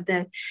many of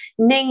the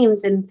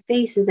names and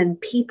faces and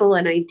people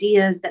and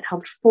ideas that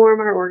helped form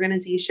our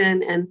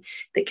organization and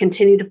that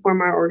continue to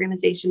form our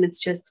organization. It's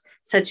just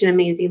such an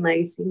amazing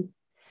legacy.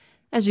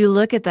 As you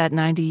look at that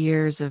 90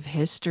 years of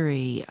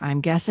history, I'm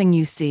guessing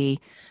you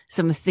see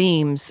some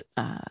themes,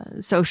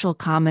 social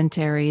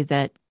commentary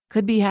that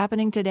could be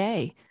happening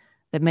today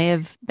that may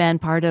have been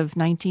part of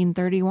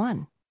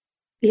 1931.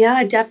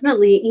 Yeah,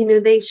 definitely.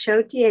 They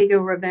showed Diego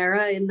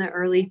Rivera in the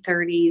early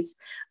 30s,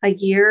 a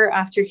year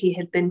after he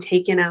had been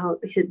taken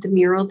out. The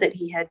mural that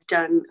he had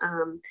done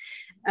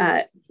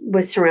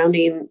was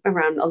surrounding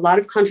around a lot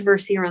of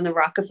controversy around the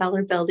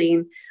Rockefeller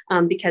building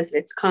because of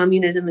its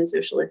communism and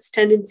socialist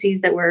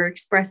tendencies that were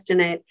expressed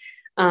in it.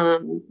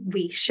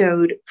 We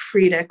showed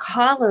Frida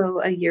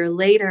Kahlo a year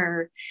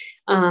later.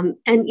 And,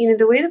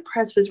 the way the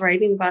press was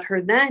writing about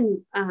her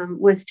then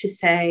was to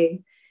say,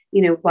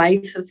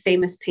 wife of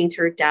famous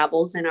painter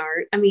dabbles in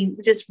art. I mean,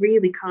 just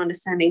really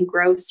condescending,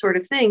 gross sort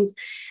of things.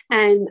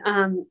 And,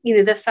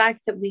 the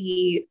fact that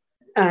we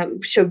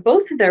showed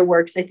both of their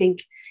works, I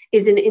think,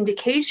 is an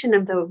indication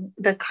of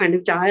the kind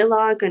of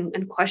dialogue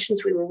and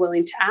questions we were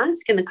willing to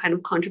ask and the kind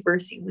of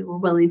controversy we were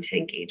willing to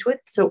engage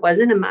with. So it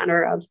wasn't a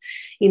matter of,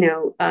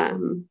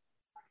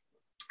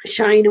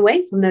 shying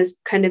away from those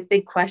kind of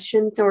big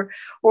questions or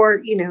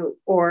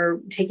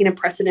taking a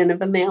precedent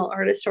of a male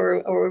artist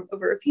or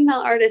over a female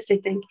artist. I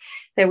think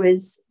there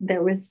was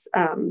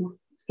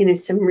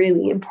some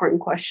really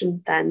important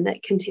questions then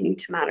that continue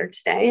to matter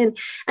today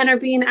and are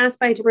being asked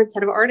by a different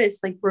set of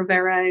artists. Like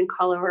Rivera and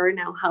Kahlo are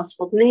now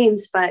household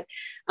names, but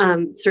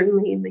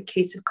certainly in the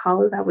case of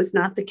Kahlo, that was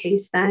not the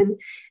case then.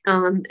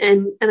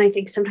 And I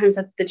think sometimes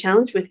that's the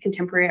challenge with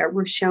contemporary art.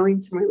 We're showing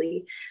some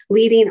really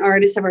leading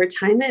artists of our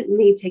time. It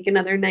may take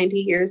another 90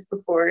 years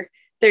before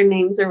their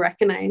names are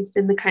recognized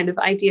and the kind of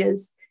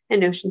ideas and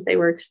notions they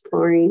were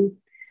exploring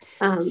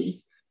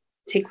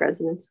take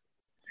resonance.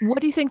 What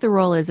do you think the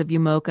role is of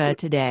UMOCA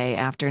today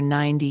after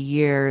 90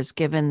 years,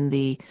 given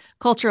the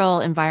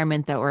cultural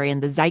environment that we're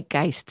in, the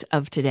zeitgeist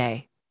of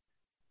today?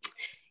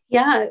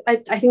 Yeah, I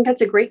think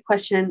that's a great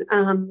question.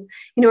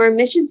 Our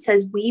mission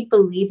says we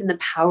believe in the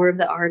power of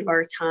the art of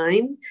our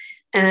time.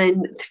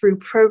 And through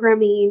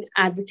programming,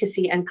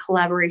 advocacy, and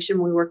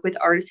collaboration, we work with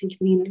artists and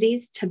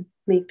communities to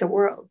make the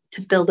world,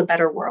 to build a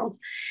better world.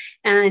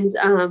 And,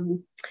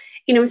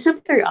 it's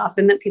not very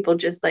often that people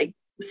just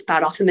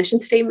spout off a mission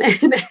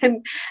statement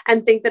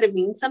and think that it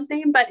means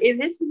something, but it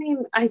is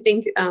something I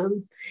think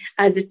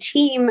as a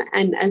team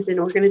and as an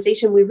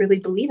organization, we really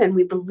believe in.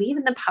 We believe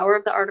in the power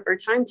of the art of our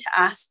time to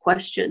ask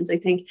questions. I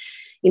think,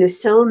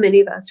 so many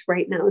of us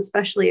right now,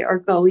 especially, are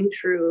going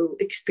through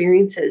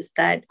experiences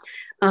that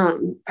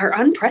are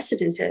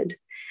unprecedented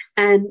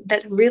and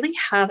that really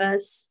have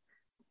us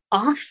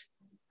off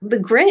the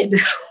grid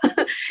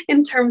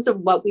in terms of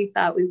what we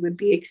thought we would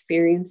be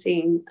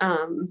experiencing,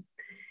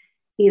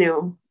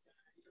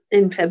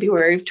 in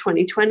February of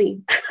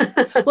 2020.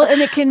 Well,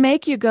 and it can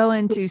make you go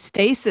into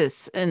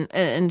stasis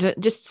and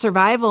just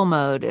survival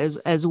mode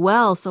as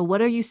well. So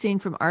what are you seeing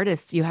from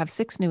artists? You have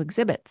 6 new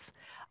exhibits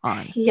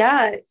on.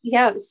 Yeah.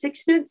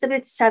 6 new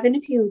exhibits, 7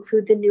 if you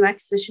include the new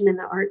exhibition in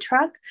the art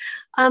truck.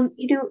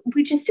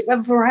 We just a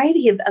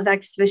variety of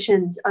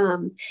exhibitions.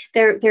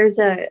 There's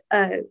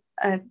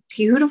a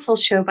beautiful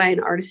show by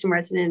an artist in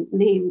resident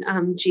named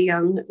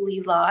Jiyoung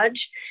Lee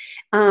Lodge.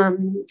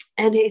 And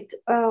it's,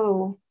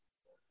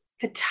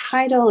 the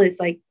title is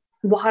like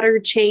Water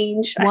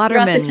Change.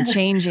 Waterman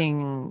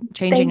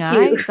changing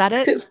eye. Is that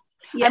it?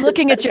 Yes, I'm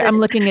looking at I'm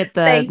looking at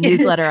the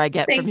newsletter I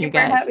get from you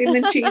guys. Thank you for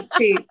having the cheat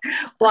sheet.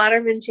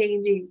 Waterman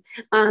changing.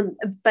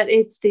 But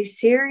it's the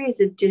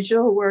series of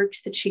digital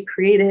works that she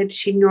created.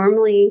 She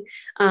normally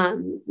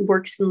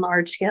works in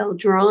large scale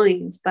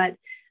drawings, but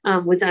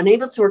was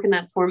unable to work in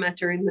that format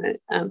during the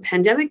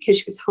pandemic because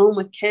she was home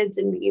with kids,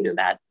 and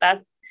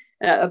that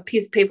a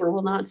piece of paper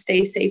will not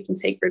stay safe and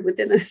sacred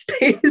within the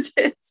spaces.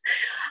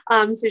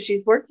 So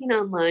she's working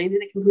online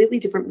in a completely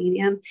different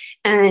medium.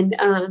 And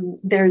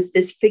there's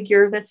this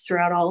figure that's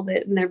throughout all of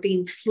it, and they're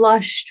being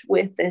flushed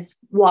with this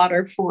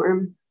water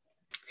form.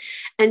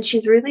 And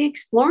she's really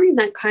exploring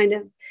that kind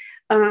of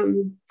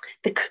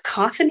the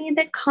cacophony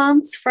that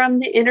comes from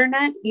the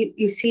internet.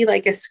 You see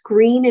like a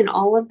screen in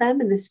all of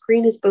them, and the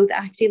screen is both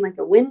acting like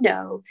a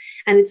window,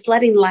 and it's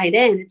letting light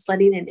in, it's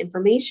letting in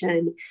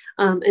information.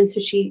 And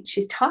so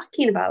she's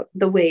talking about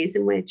the ways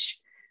in which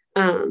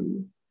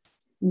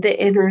the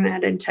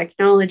internet and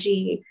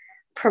technology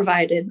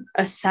provided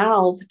a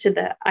salve to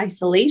the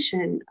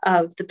isolation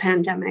of the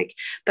pandemic,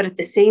 but at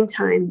the same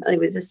time, it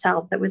was a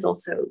salve that was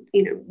also,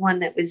 one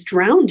that was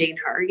drowning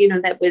her,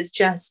 that was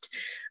just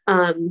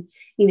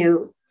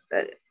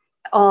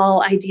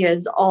all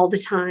ideas all the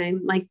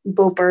time. Like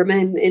Bo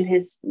Berman in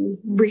his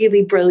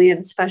really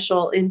brilliant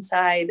special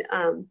Inside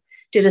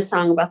did a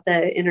song about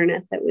the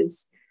internet that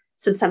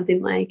said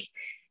something like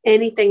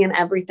anything and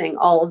everything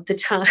all of the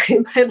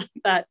time. And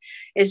that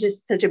is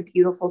just such a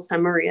beautiful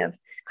summary of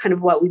kind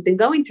of what we've been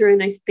going through.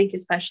 And I think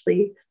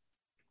especially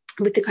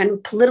with the kind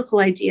of political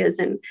ideas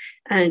and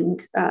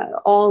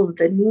all of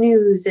the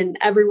news and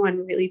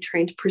everyone really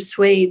trying to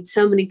persuade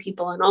so many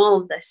people, and all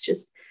of this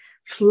just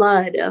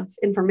flood of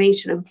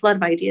information and flood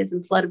of ideas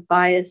and flood of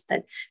bias,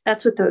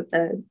 that's what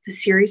the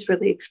series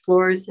really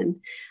explores. And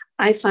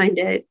I find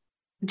it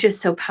just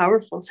so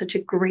powerful, such a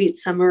great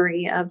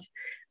summary of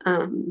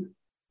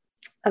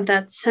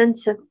that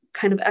sense of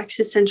kind of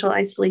existential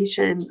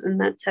isolation and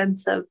that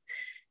sense of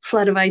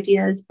flood of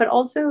ideas, but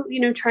also,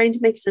 trying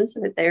to make sense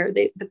of it there.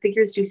 The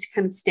figures do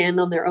kind of stand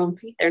on their own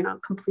feet. They're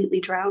not completely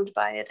drowned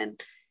by it.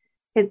 And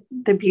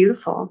they're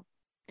beautiful.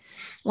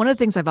 One of the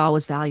things I've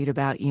always valued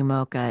about you,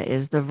 Mocha,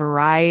 is the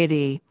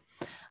variety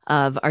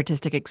of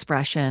artistic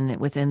expression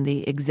within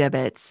the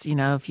exhibits.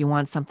 If you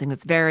want something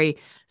that's very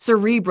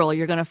cerebral,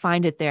 you're going to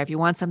find it there. If you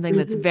want something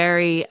that's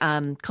very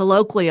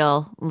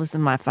colloquial, listen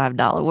to my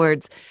 $5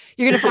 words,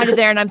 you're going to find it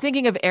there. And I'm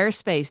thinking of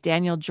Airspace,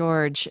 Daniel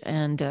George,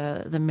 and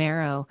the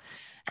Marrow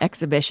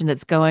exhibition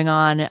that's going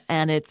on,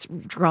 and it's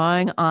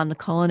drawing on the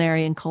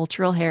culinary and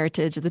cultural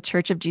heritage of the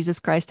Church of Jesus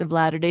Christ of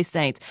Latter-day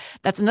Saints.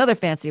 That's another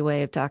fancy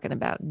way of talking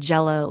about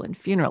Jell-O and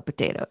funeral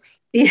potatoes.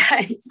 Yeah,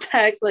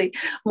 exactly.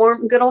 More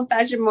good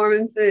old-fashioned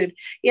Mormon food.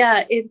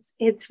 Yeah, it's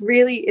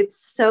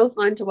so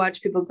fun to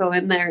watch people go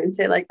in there and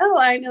say like, oh,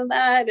 I know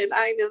that, and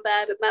I know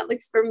that, and that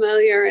looks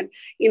familiar. And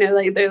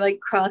they're like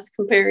cross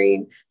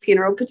comparing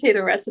funeral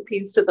potato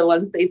recipes to the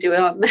ones they do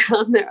on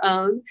their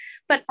own.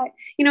 But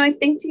I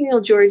think Daniel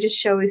George's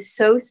show is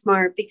so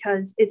smart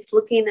because it's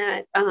looking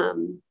at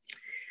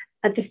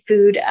the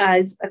food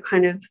as a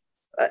kind of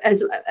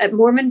as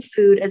Mormon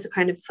food as a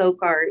kind of folk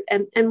art.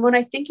 And what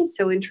I think is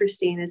so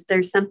interesting is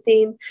there's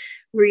something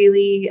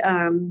really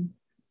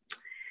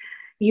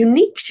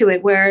unique to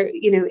it where,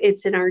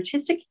 it's an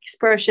artistic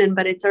expression,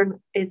 but it's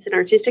an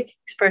artistic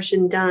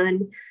expression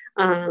done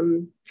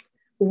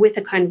with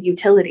a kind of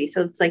utility.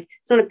 So it's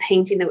not a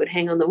painting that would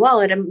hang on the wall.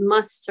 It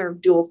must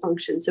serve dual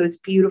functions. So it's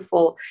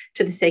beautiful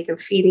to the sake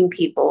of feeding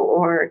people,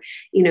 or,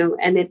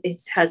 and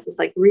it has this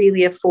like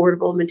really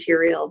affordable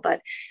material,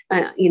 but,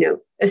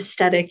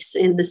 aesthetics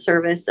in the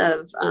service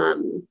of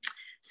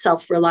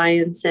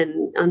self-reliance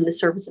and on the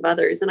service of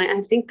others. And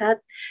I think that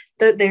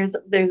there's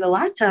a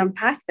lot to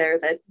unpack there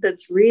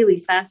that's really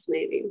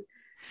fascinating.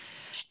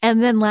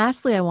 And then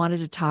lastly, I wanted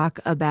to talk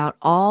about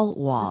All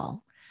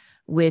Wall,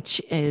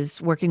 which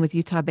is working with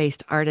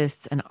Utah-based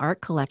artists and art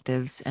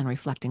collectives and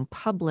reflecting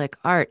public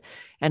art.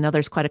 I know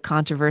there's quite a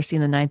controversy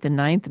in the 9th and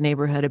 9th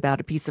neighborhood about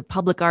a piece of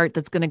public art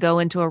that's going to go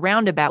into a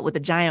roundabout with a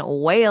giant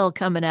whale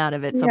coming out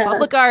of it. So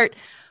public art,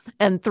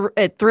 and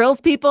it thrills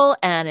people,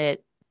 and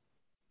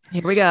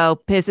here we go,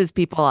 pisses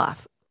people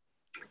off.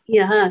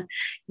 Yeah.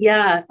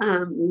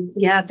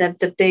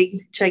 The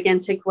big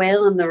gigantic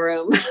whale in the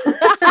room.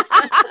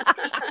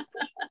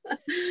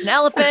 An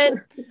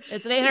elephant,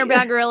 it's an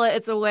 800-pound gorilla,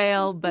 it's a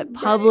whale, but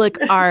public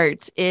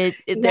art,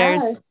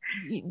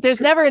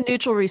 there's never a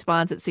neutral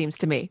response, it seems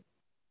to me.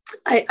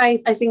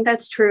 I think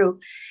that's true.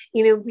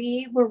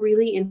 We were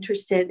really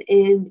interested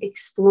in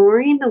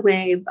exploring the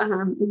way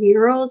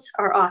murals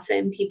are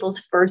often people's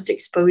first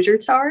exposure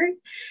to art,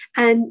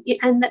 and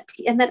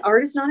that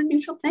art is not a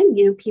neutral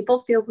thing.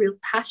 People feel real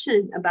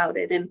passionate about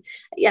it, and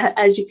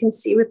as you can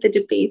see with the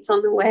debates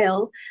on the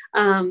whale.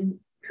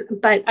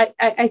 But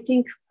I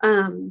think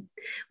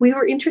we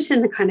were interested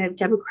in the kind of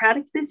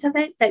democraticness of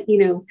it, that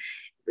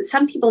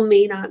some people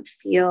may not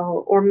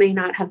feel, or may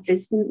not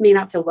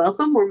feel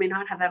welcome, or may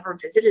not have ever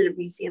visited a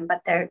museum,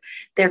 but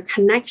their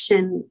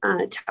connection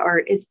to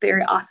art is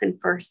very often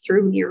first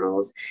through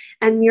murals.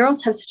 And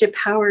murals have such a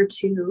power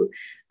to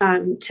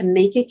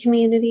make a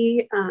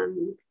community,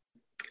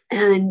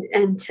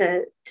 and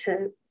to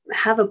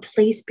have a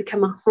place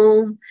become a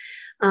home,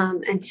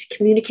 and to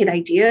communicate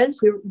ideas.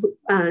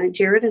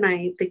 Jared and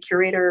I, the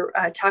curator,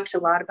 talked a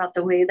lot about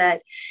the way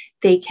that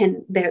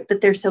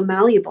they're so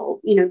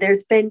malleable.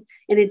 There's been,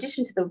 in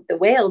addition to the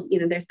whale,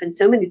 there's been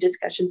so many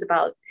discussions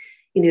about,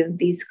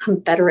 these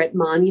Confederate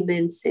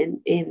monuments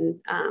in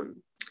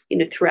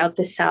throughout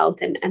the South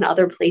and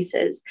other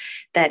places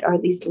that are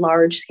these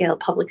large scale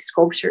public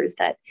sculptures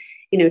that,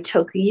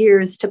 took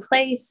years to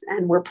place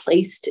and were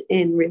placed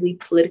in really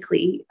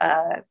politically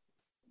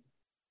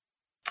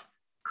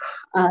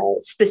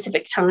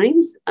specific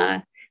times,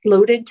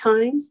 loaded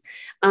times,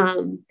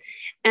 and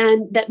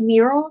that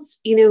murals,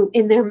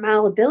 in their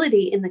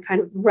malleability, in the kind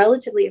of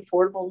relatively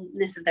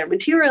affordableness of their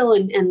material,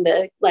 and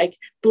the like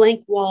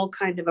blank wall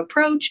kind of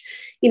approach,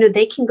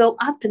 they can go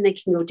up and they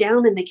can go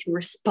down and they can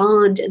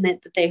respond, and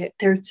that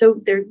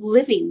they're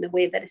living the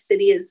way that a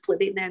city is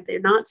living. They're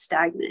not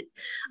stagnant.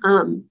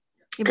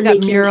 We've got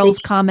murals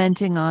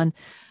commenting on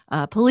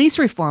police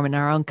reform in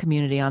our own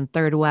community on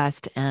 3rd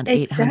West and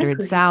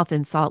 800 South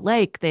in Salt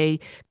Lake. They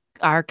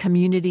are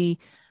community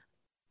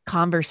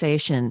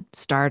conversation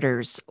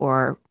starters,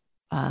 or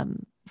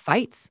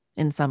fights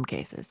in some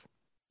cases.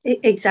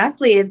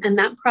 Exactly. And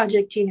that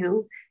project,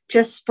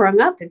 just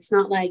sprung up. It's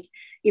not like,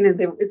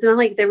 it's not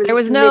like there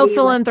was no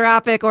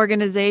philanthropic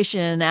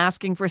organization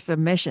asking for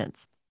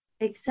submissions.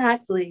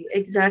 Exactly.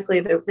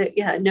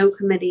 No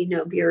committee,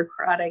 no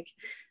bureaucratic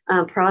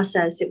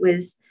process. It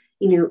was,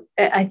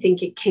 I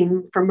think it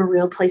came from a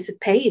real place of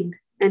pain,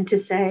 and to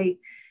say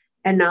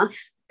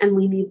enough, and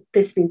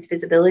this needs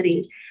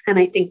visibility. And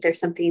I think there's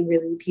something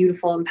really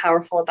beautiful and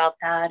powerful about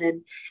that,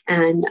 and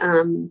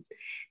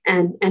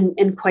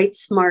quite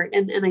smart.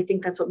 And I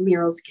think that's what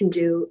murals can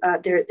do.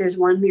 There's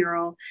one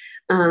mural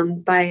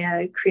by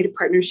a creative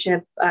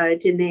partnership,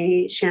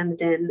 Danae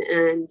Shannon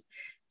and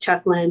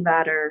Chuck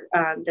Landvatter,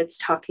 that's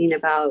talking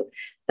about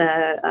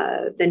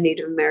the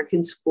Native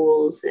American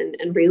schools, and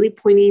really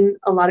pointing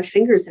a lot of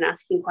fingers and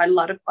asking quite a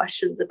lot of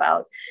questions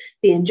about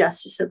the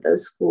injustice of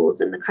those schools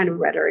and the kind of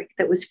rhetoric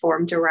that was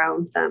formed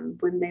around them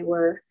when they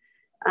were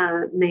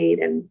made.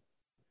 And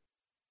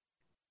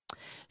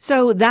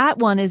so that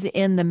one is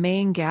in the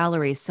main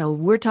gallery. So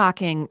we're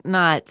talking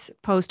not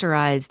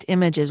posterized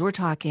images, we're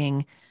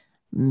talking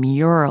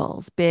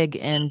murals, big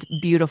and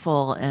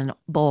beautiful and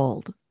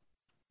bold.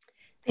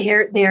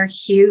 They are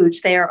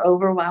huge. They are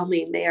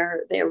overwhelming.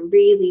 They're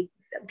really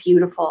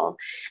beautiful.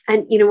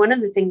 And, one of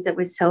the things that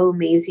was so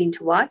amazing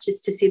to watch is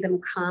to see them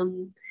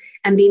come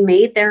and be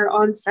made there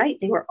on site.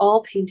 They were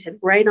all painted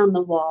right on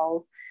the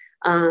wall,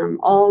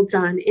 all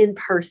done in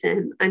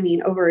person. I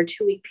mean, over a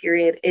 2-week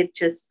period,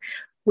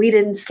 we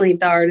didn't sleep.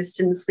 The artist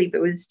didn't sleep.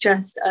 It was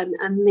just an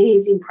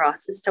amazing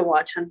process to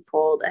watch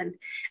unfold,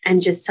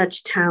 and just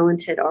such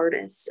talented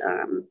artists.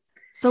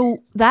 So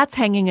that's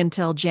hanging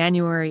until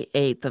January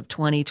 8th of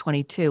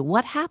 2022.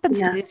 What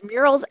happens to these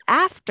murals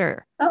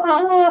after?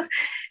 Oh,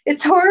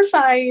 it's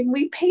horrifying.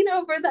 We paint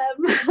over them.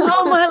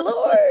 Oh, my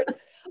Lord.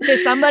 Okay,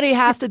 somebody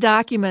has to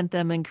document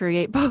them and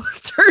create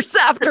posters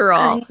after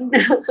all.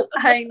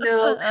 I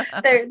know.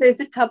 There's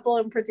a couple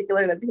in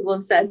particular that people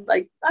have said,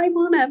 like, I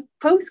want a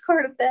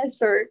postcard of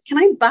this, or can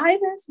I buy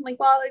this? I'm like,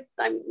 well,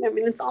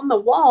 it's on the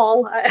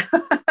wall.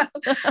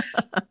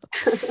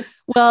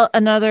 Well,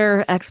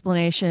 another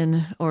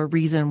explanation or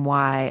reason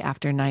why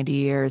after 90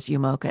 years,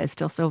 UMOCA is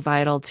still so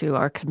vital to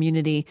our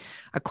community,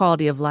 our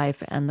quality of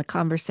life, and the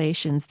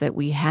conversations that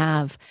we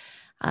have.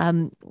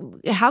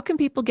 How can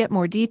people get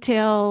more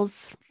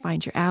details,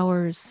 find your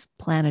hours,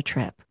 plan a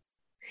trip?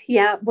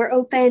 Yeah, we're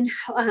open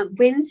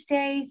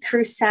Wednesday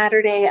through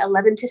Saturday,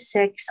 11 to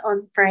 6,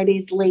 on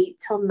Fridays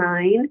late till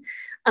 9.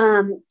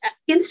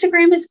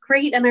 Instagram is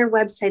great and our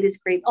website is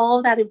great.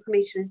 All that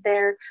information is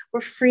there.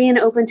 We're free and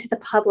open to the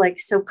public.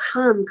 So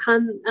come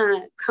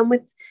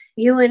with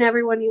you and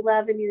everyone you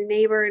love and your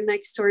neighbor and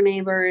next door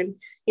neighbor and,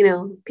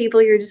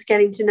 people you're just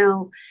getting to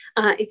know.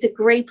 It's a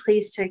great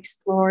place to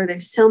explore.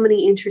 There's so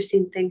many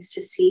interesting things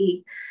to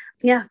see.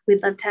 Yeah,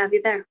 we'd love to have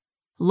you there.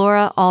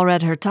 Laura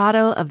Allred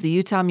Hurtado of the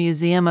Utah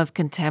Museum of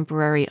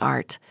Contemporary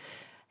Art.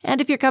 And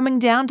if you're coming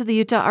down to the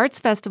Utah Arts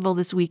Festival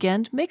this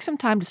weekend, make some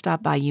time to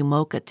stop by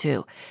UMOCA,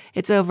 too.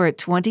 It's over at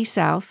 20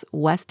 South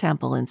West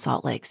Temple in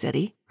Salt Lake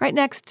City, right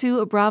next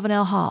to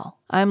Abravanel Hall.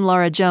 I'm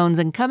Laura Jones,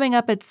 and coming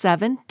up at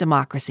 7,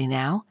 Democracy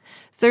Now!,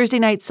 Thursday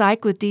Night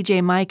Psych with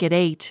DJ Mike at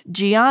 8,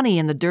 Gianni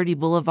in the Dirty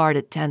Boulevard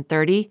at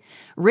 10:30,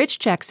 Rich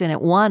checks in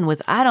at 1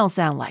 with I Don't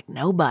Sound Like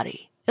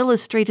Nobody,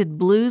 Illustrated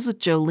Blues with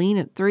Jolene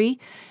at 3,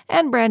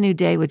 and Brand New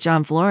Day with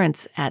John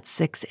Florence at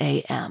 6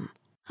 a.m.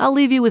 I'll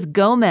leave you with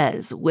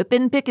Gomez,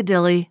 Whippin'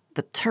 Piccadilly,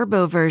 the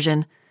turbo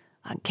version,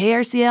 on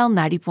KRCL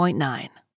 90.9.